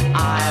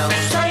 I'll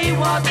say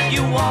what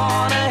you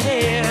wanna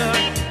hear,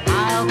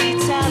 I'll be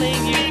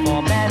telling you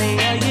for many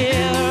a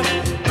year,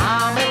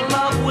 I'm in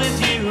love with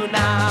you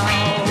now.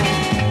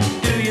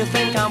 Do you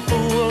think I'm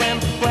fooling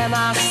when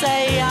I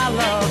say I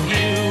love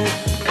you?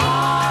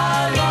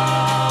 I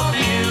love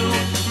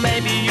you.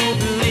 Maybe you'll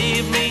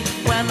believe me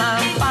when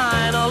I'm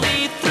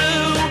finally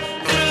through.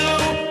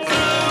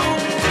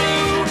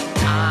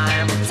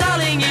 I'm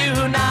telling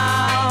you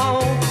now.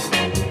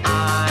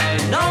 I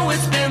know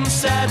it's been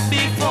said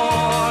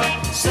before.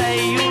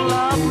 Say you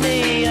love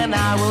me and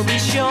I will be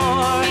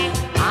sure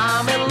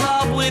I'm in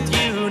love with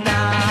you now.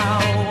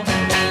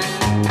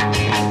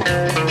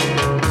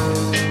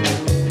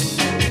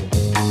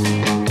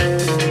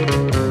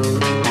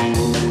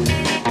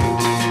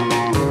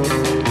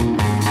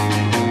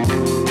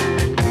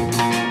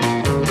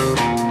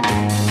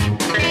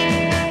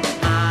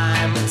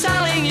 I'm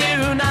telling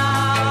you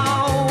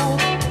now,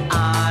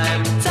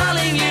 I'm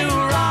telling you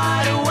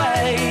right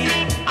away,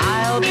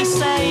 I'll be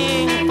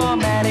saying for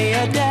many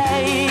a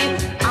day,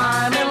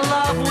 I'm in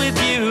love with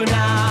you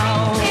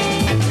now.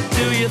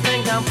 Do you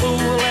think I'm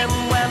fooling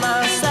when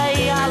I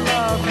say I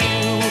love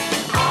you?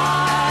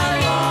 I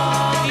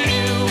love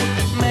you.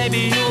 Maybe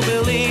you'll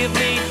believe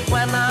me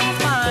when I'm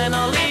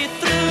finally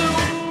through.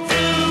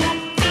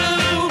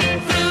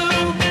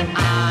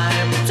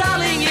 I'm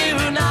telling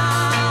you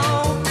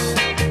now.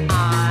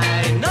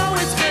 I know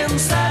it's been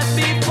said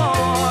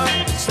before.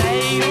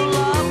 Say you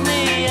love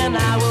me and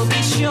I will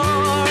be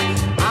sure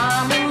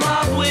I'm in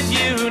love with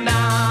you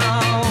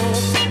now.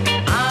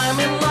 I'm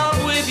in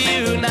love with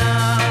you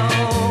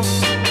now.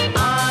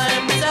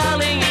 I'm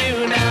telling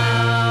you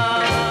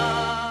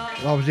now.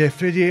 That was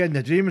Freddie and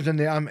the Dreamers and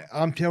the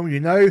I'm Telling You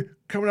Now.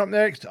 Coming up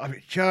next, I've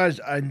got Chaz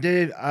and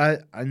Dave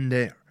and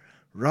the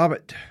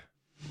Rabbit.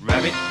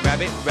 Rabbit,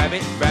 rabbit,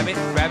 rabbit, rabbit,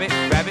 rabbit,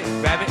 rabbit,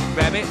 rabbit,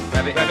 rabbit,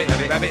 rabbit, rabbit,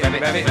 rabbit, rabbit, rabbit,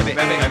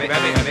 rabbit, rabbit,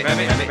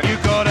 rabbit, rabbit. You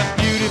got a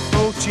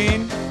beautiful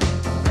chin.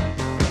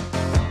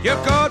 You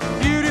got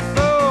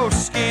beautiful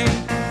skin.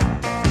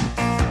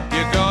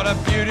 You got a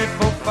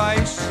beautiful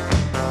face.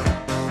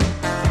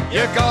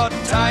 You got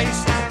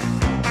taste.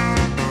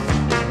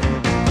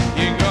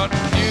 You got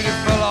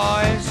beautiful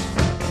eyes.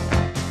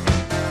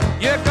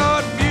 You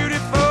got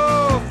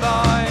beautiful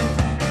thighs.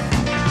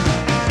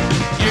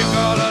 You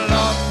got a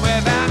lot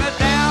without a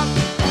doubt,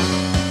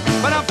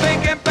 but I'm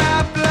thinking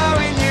about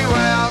blowing you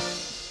out.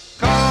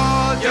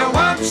 'Cause you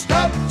won't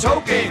stop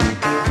talking,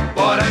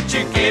 why don't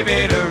you give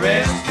it a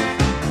rest?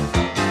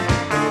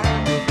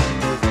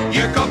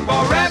 You got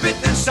more rabbit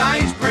than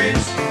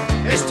Sainsbury's,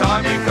 it's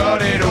time you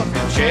got it off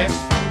your chest.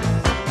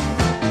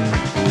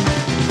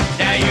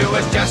 Now you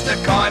was just the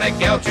kind of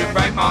girl to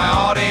break my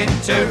heart in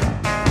two.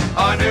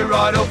 I knew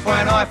right off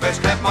when I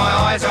first kept my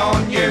eyes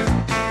on you.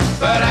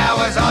 But how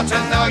was I to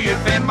know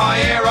you'd been my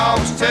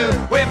heroes too?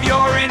 With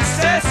your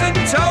incessant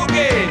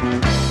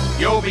talking,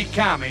 you're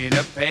becoming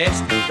a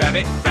pest.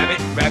 Rabbit, rabbit,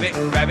 rabbit,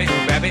 rabbit,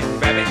 rabbit,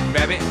 rabbit,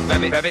 rabbit,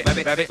 rabbit, rabbit,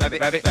 rabbit, rabbit, rabbit,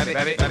 rabbit,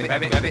 rabbit, rabbit,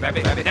 rabbit,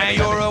 rabbit, rabbit. Now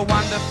you're a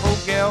wonderful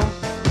girl.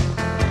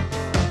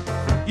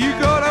 You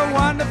got a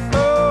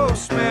wonderful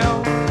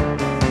smell.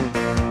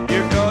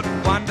 You got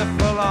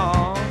wonderful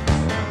arms.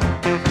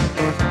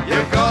 You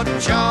got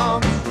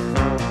charms.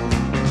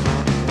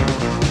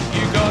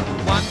 You got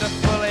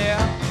wonderful hair.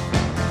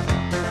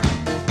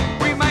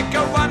 We make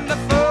a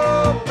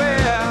wonderful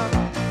pair.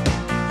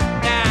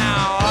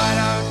 Now I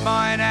don't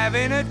mind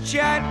having a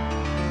chat,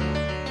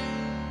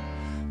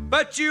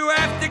 but you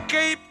have to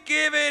keep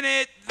giving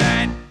it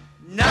that.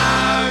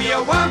 No,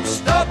 you won't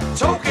stop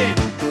talking.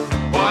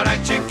 Why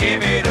don't you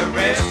give it a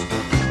rest?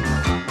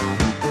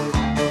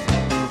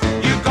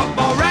 You got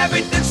more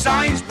rabbit than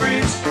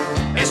Sainsbury's.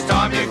 It's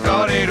time you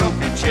got it off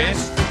your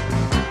chest.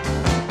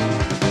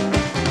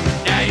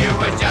 Now you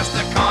were just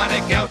the kind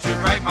of girl to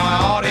break my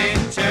heart in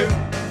two.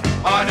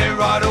 I knew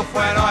right off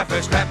when I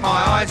first clapped my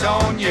eyes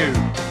on you.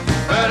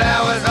 But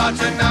how was I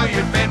to know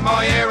you'd been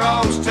my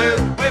heroes too?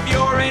 With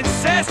your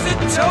incessant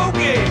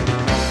talking,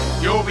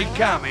 you're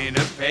becoming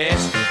a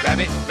pest.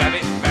 Rabbit,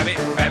 rabbit, rabbit,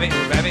 rabbit,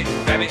 rabbit,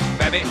 rabbit,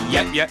 rabbit,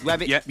 yep, yep,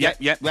 rabbit, yep, yep,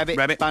 yep, rabbit,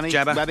 rabbit, bunny,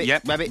 jabber, rabbit,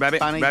 yep, rabbit,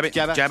 rabbit, rabbit,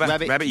 jabber, jabber,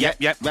 rabbit, yep,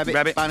 yep, rabbit,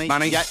 rabbit,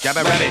 bunny, yep,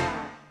 jabber, rabbit.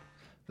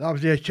 That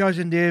was Chaz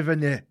and Dave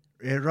and the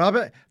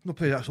Rabbit. Not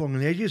played that song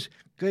in ages.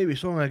 Great wee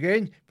song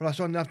again for a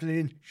Sunday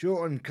afternoon show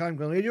on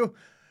Camglen Radio.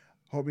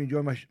 Hope you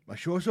enjoy my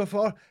show so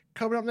far.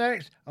 Coming up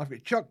next, I've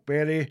got Chuck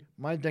Berry,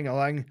 My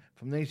Ding-a-Lang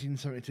from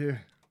 1972.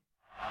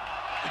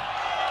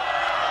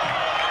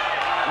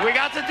 We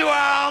got to do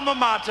our alma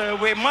mater.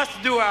 We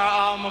must do our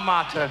alma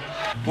mater.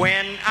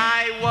 When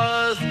I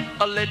was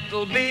a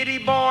little bitty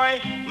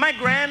boy, my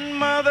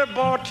grandmother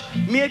bought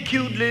me a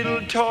cute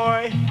little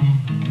toy.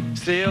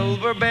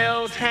 Silver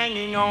bells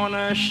hanging on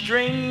a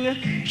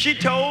string. She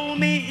told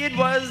me it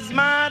was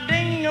my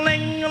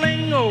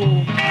ding-a-ling-a-ling,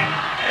 oh.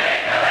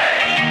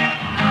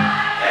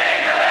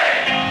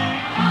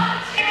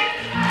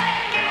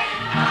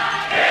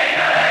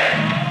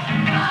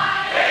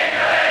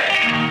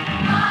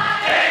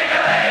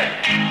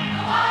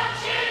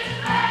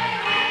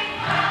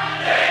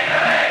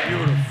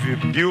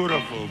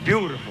 Beautiful,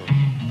 beautiful.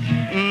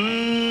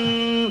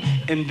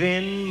 And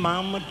then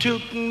Mama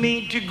took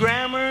me to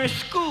grammar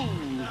school,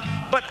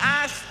 but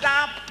I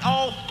stopped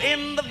off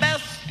in the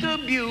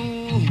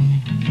vestibule.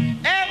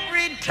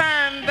 Every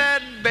time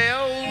that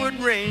bell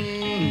would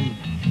ring,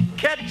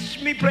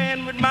 catch me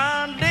playing with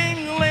my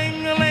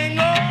ding-a-ling-a-ling,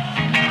 oh.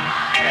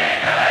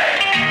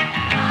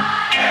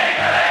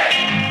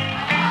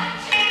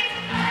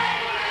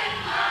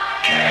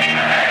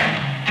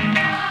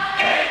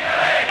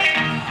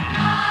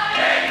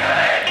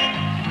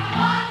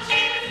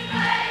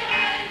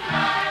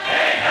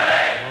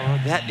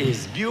 That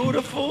is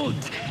beautiful.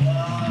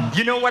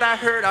 You know what I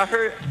heard?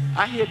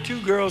 I hear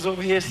two girls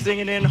over here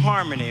singing in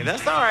harmony.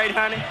 That's all right,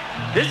 honey.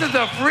 This is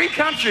a free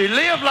country.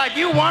 Live like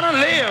you want to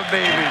live,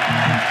 baby.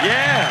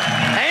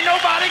 Yeah. Ain't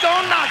nobody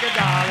gonna knock it,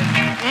 darling.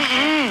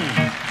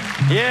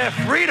 Yeah,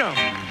 freedom.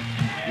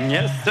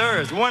 Yes, sir.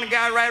 There's one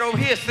guy right over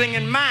here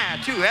singing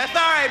mine, too. That's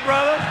all right,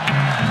 brother.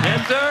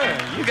 Yes, sir.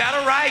 You got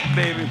a right,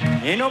 baby.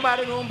 Ain't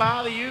nobody gonna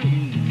bother you.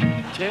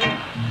 Chill.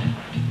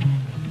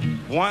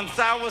 Once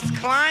I was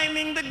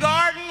climbing the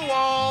garden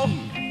wall,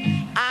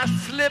 I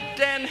slipped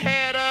and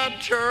had a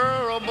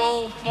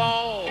terrible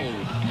fall.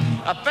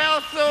 I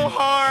fell so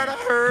hard I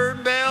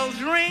heard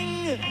bells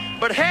ring,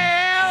 but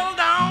held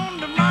on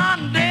to my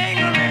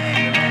ding-a-ling.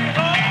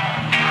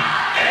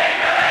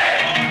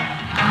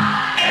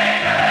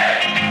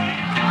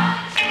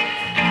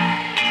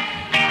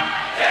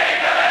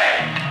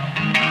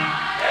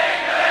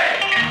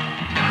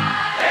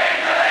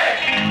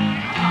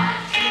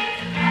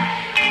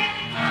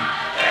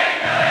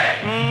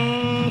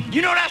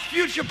 You know that's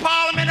future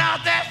Parliament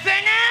out there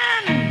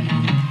singing?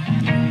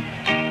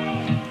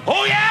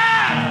 Oh,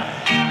 yeah!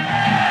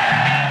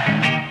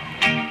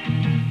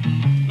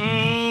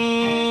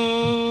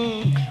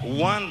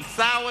 Once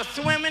I was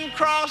swimming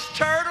across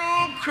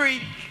Turtle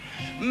Creek.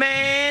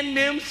 Man,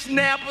 them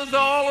snappers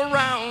all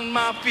around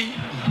my feet.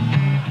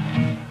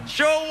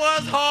 Sure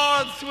was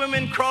hard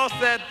swimming across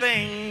that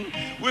thing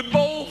with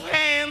both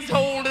hands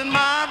holding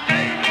my baby.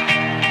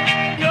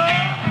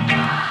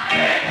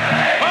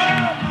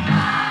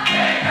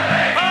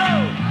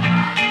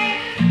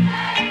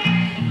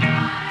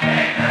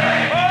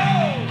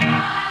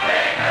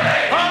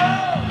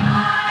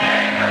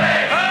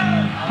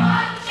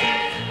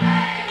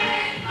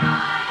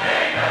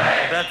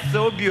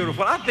 So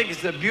beautiful. I think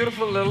it's a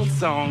beautiful little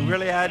song,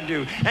 really I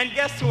do. And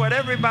guess what?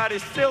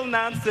 Everybody's still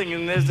not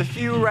singing. There's a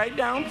few right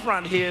down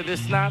front here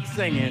that's not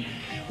singing.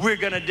 We're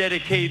gonna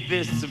dedicate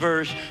this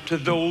verse to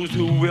those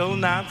who will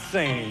not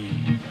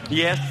sing.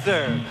 Yes,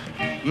 sir.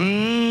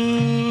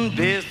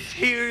 This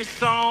here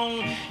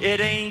song, it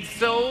ain't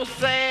so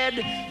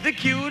sad. The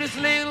cutest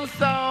little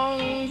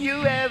song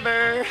you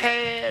ever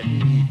had.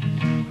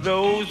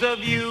 Those of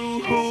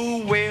you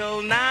who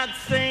will not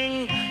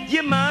sing,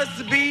 you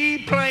must be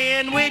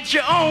playing with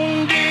your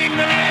own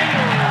ding-a-ling.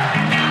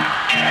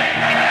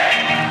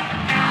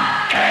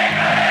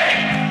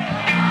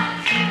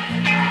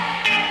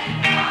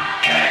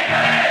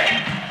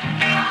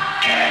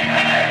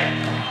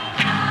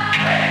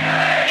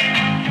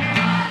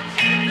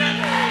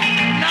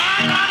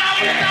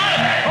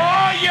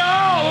 Oh,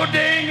 yo,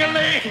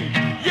 ding-a-ling,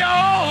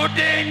 yo,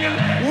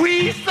 ding-a-ling.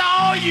 We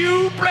saw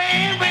you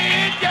playing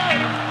with your,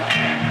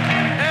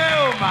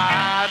 oh,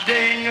 my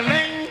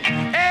ding-a-ling.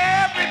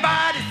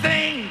 Everybody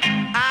sing,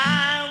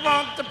 I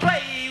want to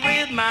play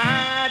with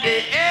my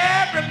day.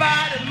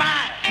 Everybody,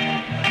 my,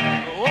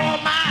 oh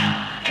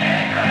my.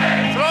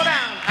 Slow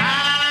down.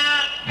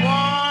 I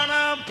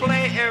wanna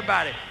play,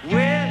 everybody,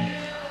 with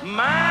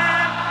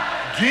my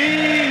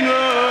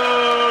ding-a-ling.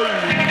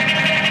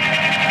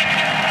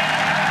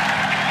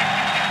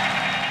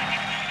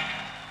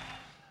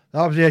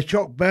 That was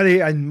Chuck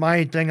Berry and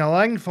My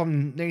Ding-a-Ling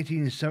from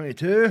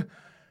 1972.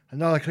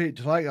 Another great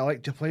track I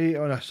like to play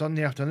on a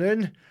Sunday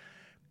afternoon.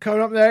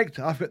 Coming up next,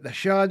 I've got The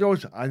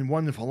Shadows and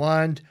Wonderful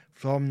Land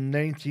from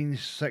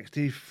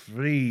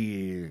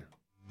 1963.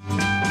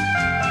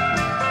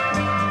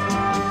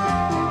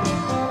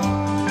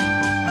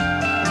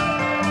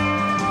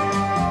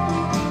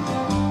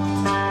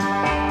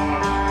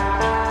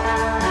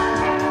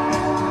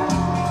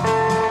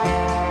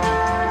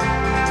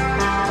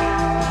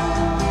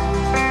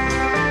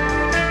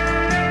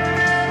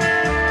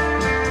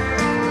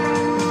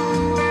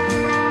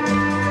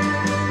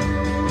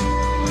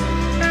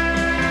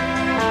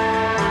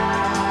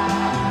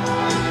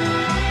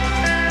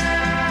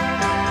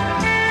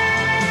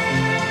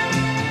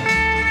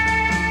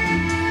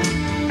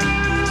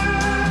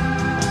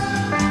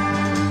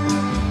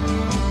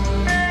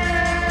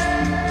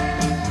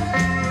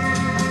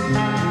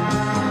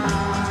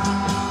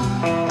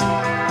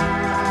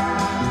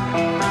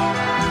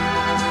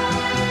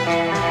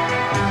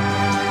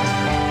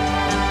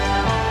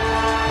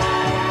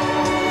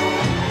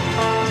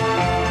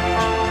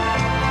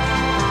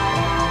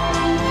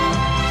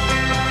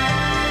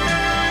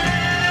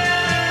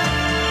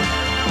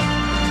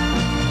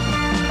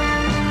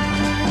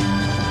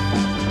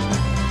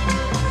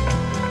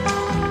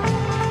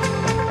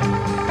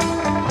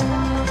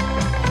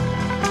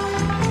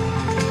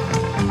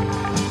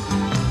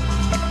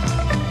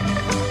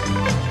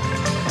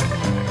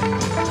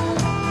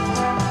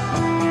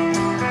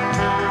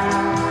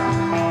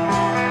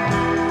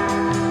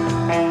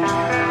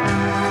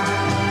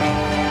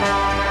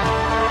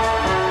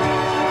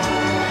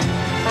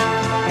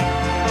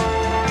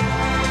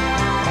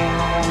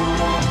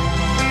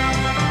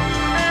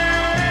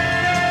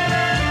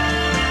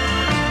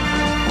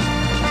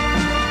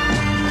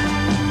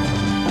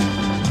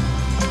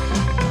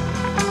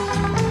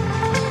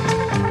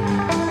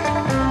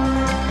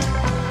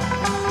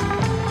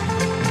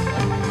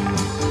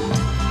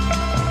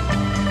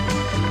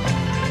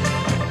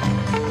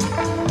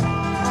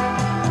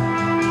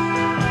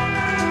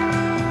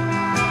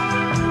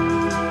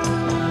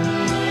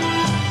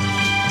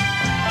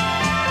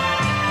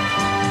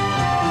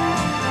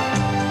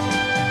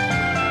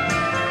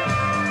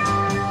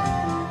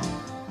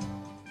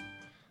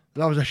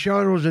 That was the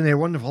Shadows in a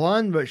Wonderful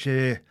Land, which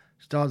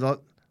starred the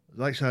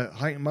likes of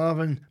Hank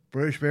Marvin,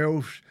 Bruce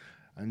Wells,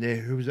 and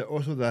who was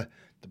also the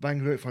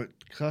band group for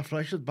Cliff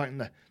Richard back in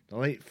the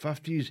late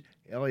 50s,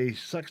 early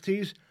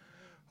 60s.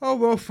 Oh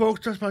well,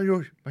 folks, that's my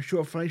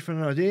short finish for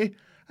another day.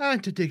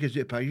 And to take us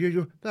out as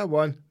usual, that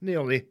one,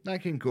 nearly,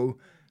 that can go.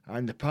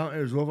 And the party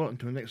is over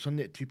until next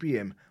Sunday at 2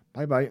 p.m.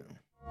 Bye bye.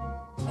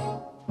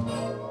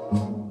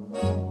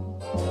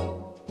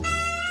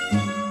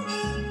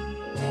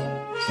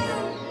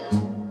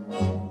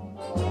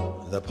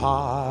 The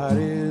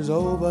party's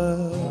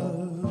over.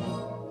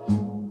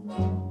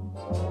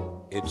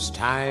 It's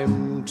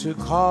time to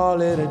call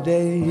it a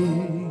day.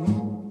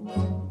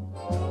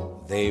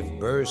 They've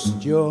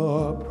burst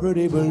your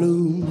pretty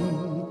balloon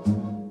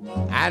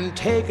and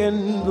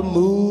taken the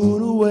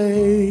moon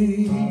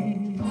away.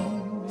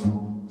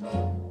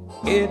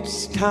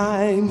 It's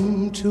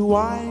time to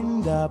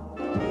wind up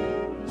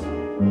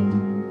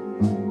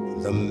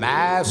the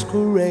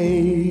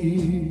masquerade.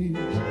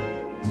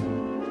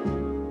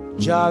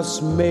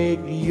 Just make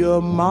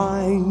your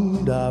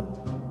mind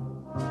up.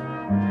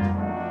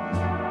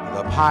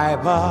 The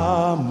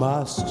piper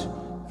must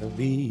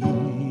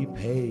be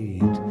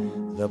paid.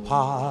 The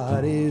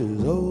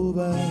party's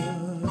over.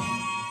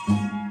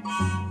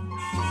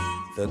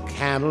 The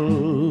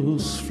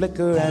candles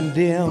flicker and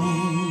dim.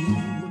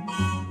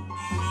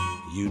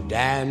 You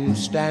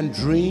danced and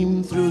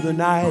dreamed through the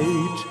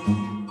night.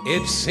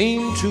 It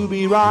seemed to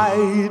be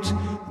right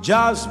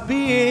just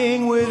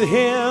being with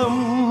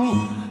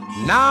him.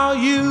 Now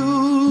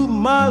you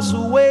must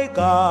wake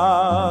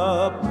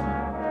up.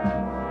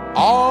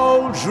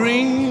 All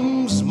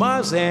dreams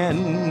must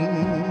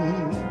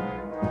end.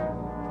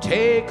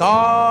 Take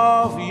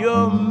off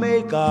your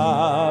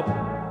makeup.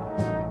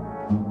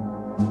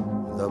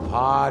 The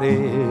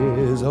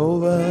party's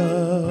over.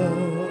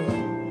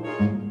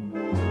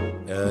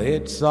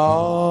 It's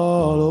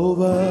all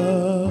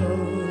over,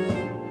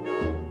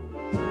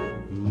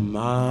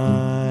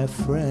 my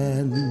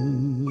friend.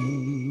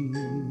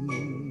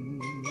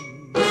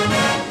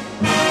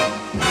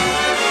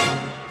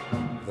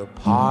 The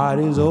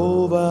party's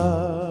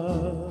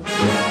over.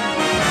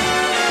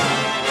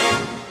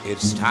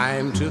 It's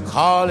time to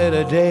call it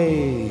a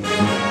day.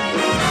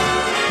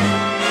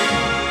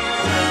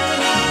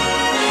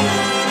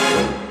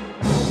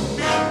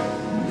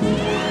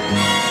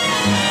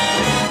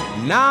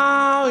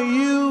 Now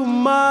you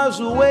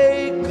must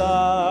wake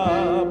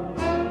up.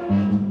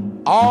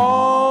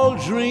 All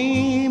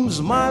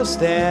dreams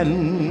must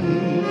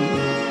end.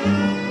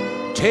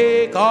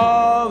 Take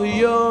off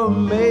your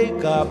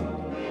makeup.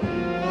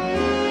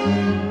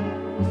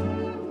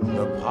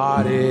 The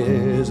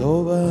party's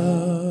over.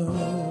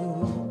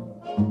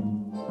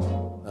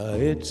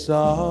 It's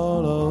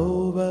all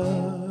over,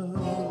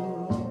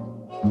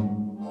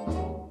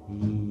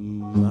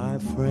 my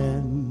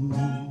friend.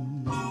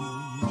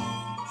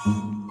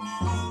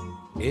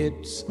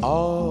 It's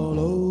all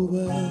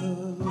over,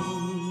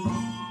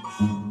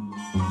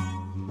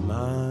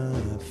 my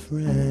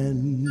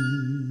friend.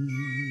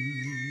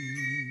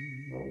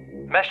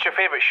 Missed your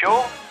favourite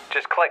show?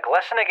 Just click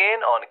listen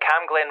again on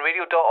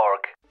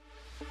camglenradio.org.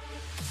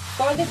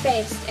 For the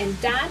best in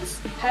dance,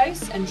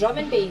 house and drum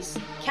and bass,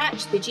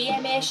 catch the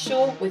GMS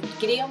show with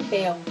Graham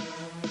Bell.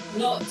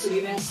 Not to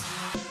be missed.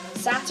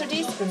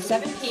 Saturdays from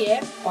 7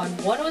 p.m. on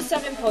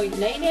 107.9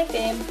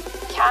 FM,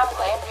 Cam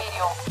Glen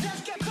Radio.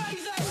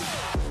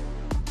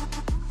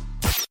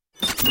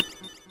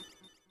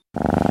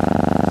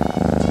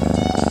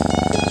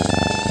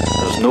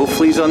 There's no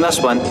fleas on this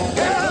one.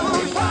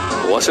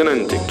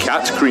 Listening to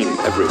Cat's Cream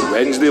every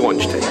Wednesday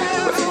lunchtime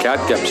with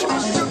Cat Gibson,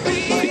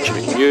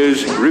 featuring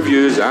news,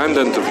 reviews and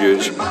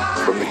interviews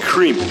from the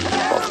cream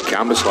of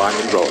Cambuslang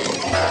and Broadway.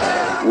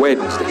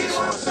 Wednesdays,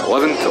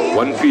 11 till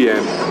 1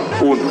 p.m.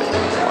 only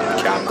on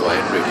Cam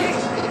Glen Radio.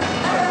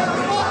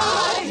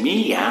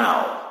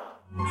 Meow.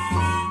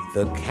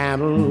 The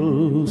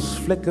candles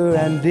flicker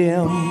and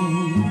dim.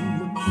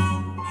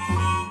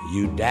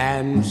 You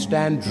danced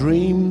and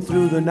dreamed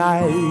through the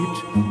night.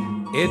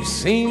 It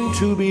seemed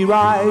to be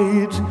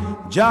right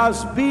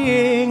just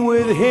being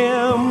with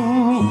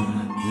him.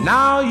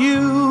 Now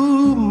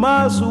you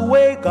must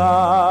wake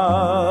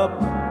up.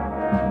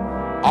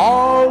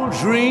 All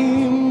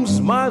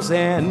dreams must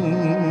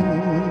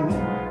end.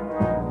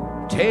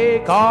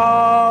 Take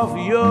off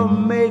your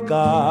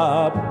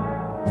makeup.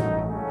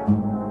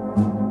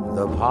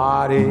 The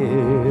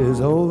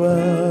party's over.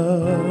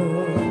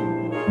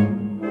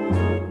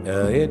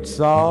 It's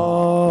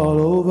all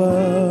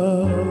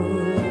over,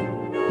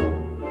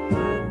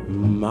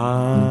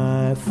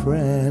 my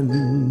friend.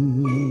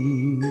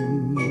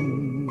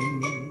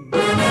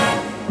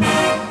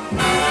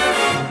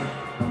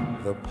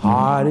 The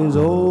party's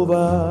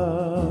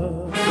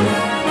over.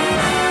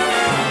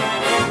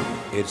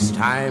 It's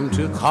time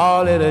to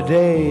call it a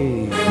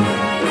day.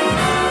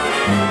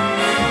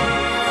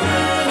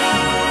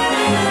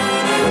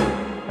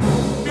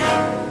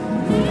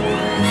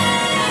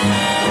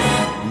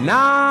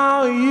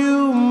 Now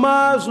you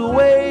must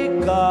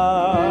wake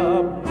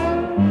up.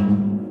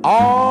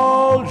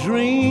 All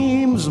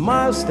dreams must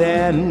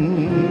stand.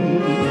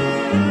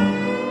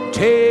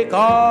 Take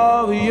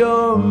off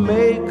your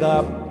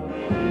makeup.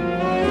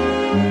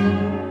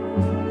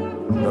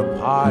 The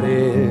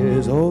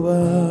party's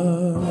over.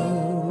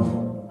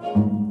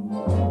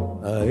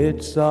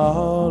 It's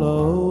all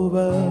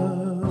over,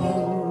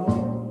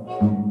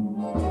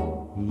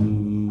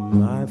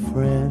 my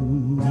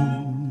friend.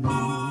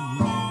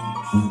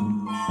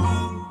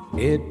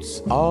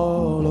 It's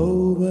all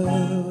over,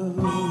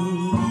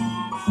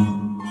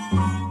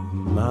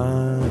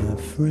 my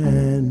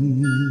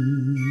friend.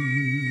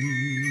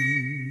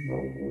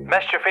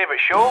 Missed your favourite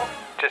show?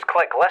 Just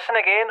click listen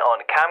again on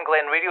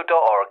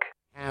camglenradio.org.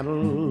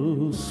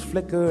 Candles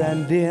flicker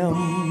and dim.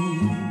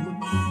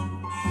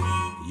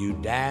 You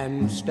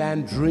danced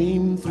and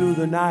dreamed through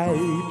the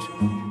night.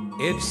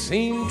 It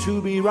seemed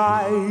to be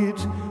right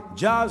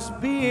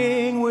just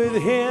being with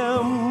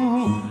him.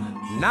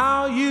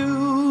 Now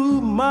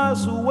you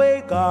must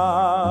wake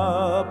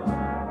up.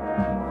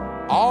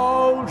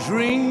 All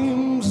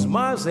dreams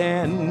must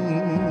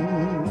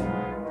end.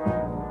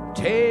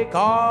 Take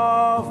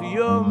off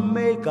your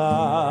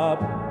makeup.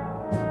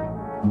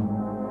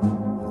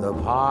 The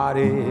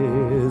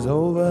party's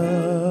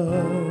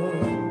over.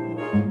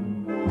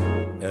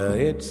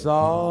 It's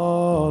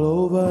all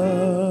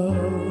over,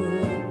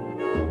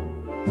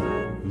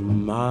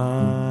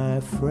 my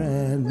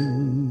friend.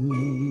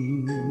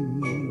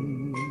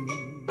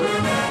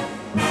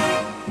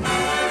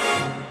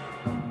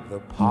 The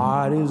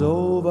party's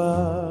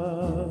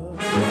over.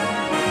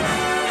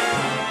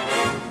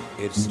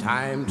 It's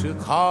time to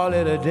call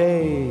it a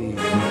day.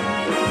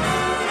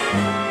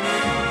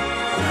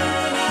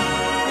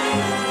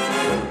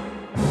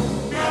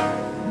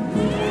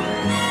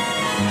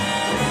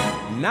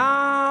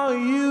 Now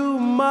you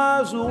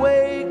must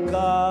wake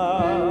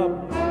up.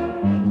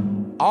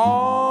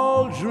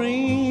 All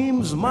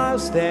dreams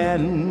must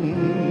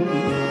end.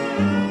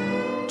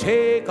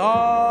 Take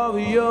off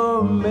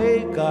your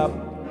makeup.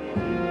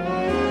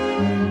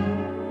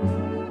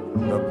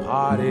 The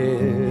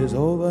party's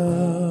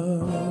over.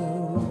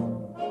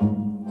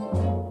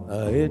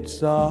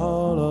 It's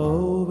all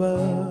over,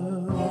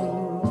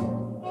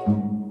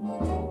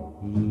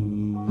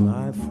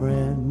 my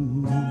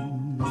friend.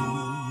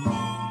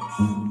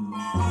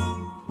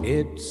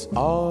 It's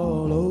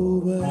all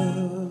over,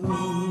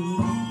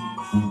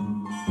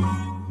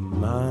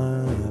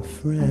 my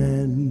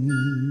friend.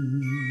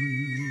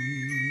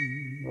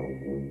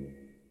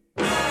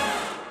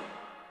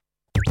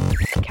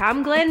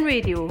 Camglen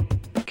Radio.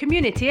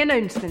 Community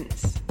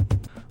announcements.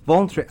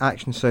 Voluntary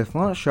Action South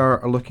Lanarkshire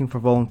are looking for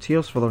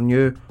volunteers for their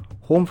new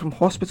Home from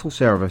Hospital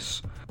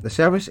service. The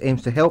service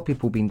aims to help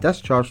people being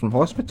discharged from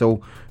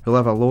hospital who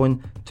live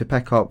alone to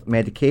pick up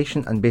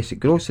medication and basic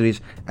groceries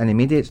in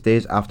immediate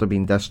stays after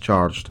being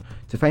discharged.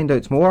 To find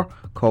out more,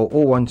 call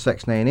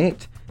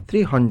 01698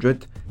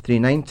 300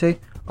 390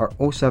 or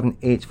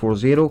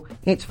 07840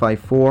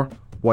 854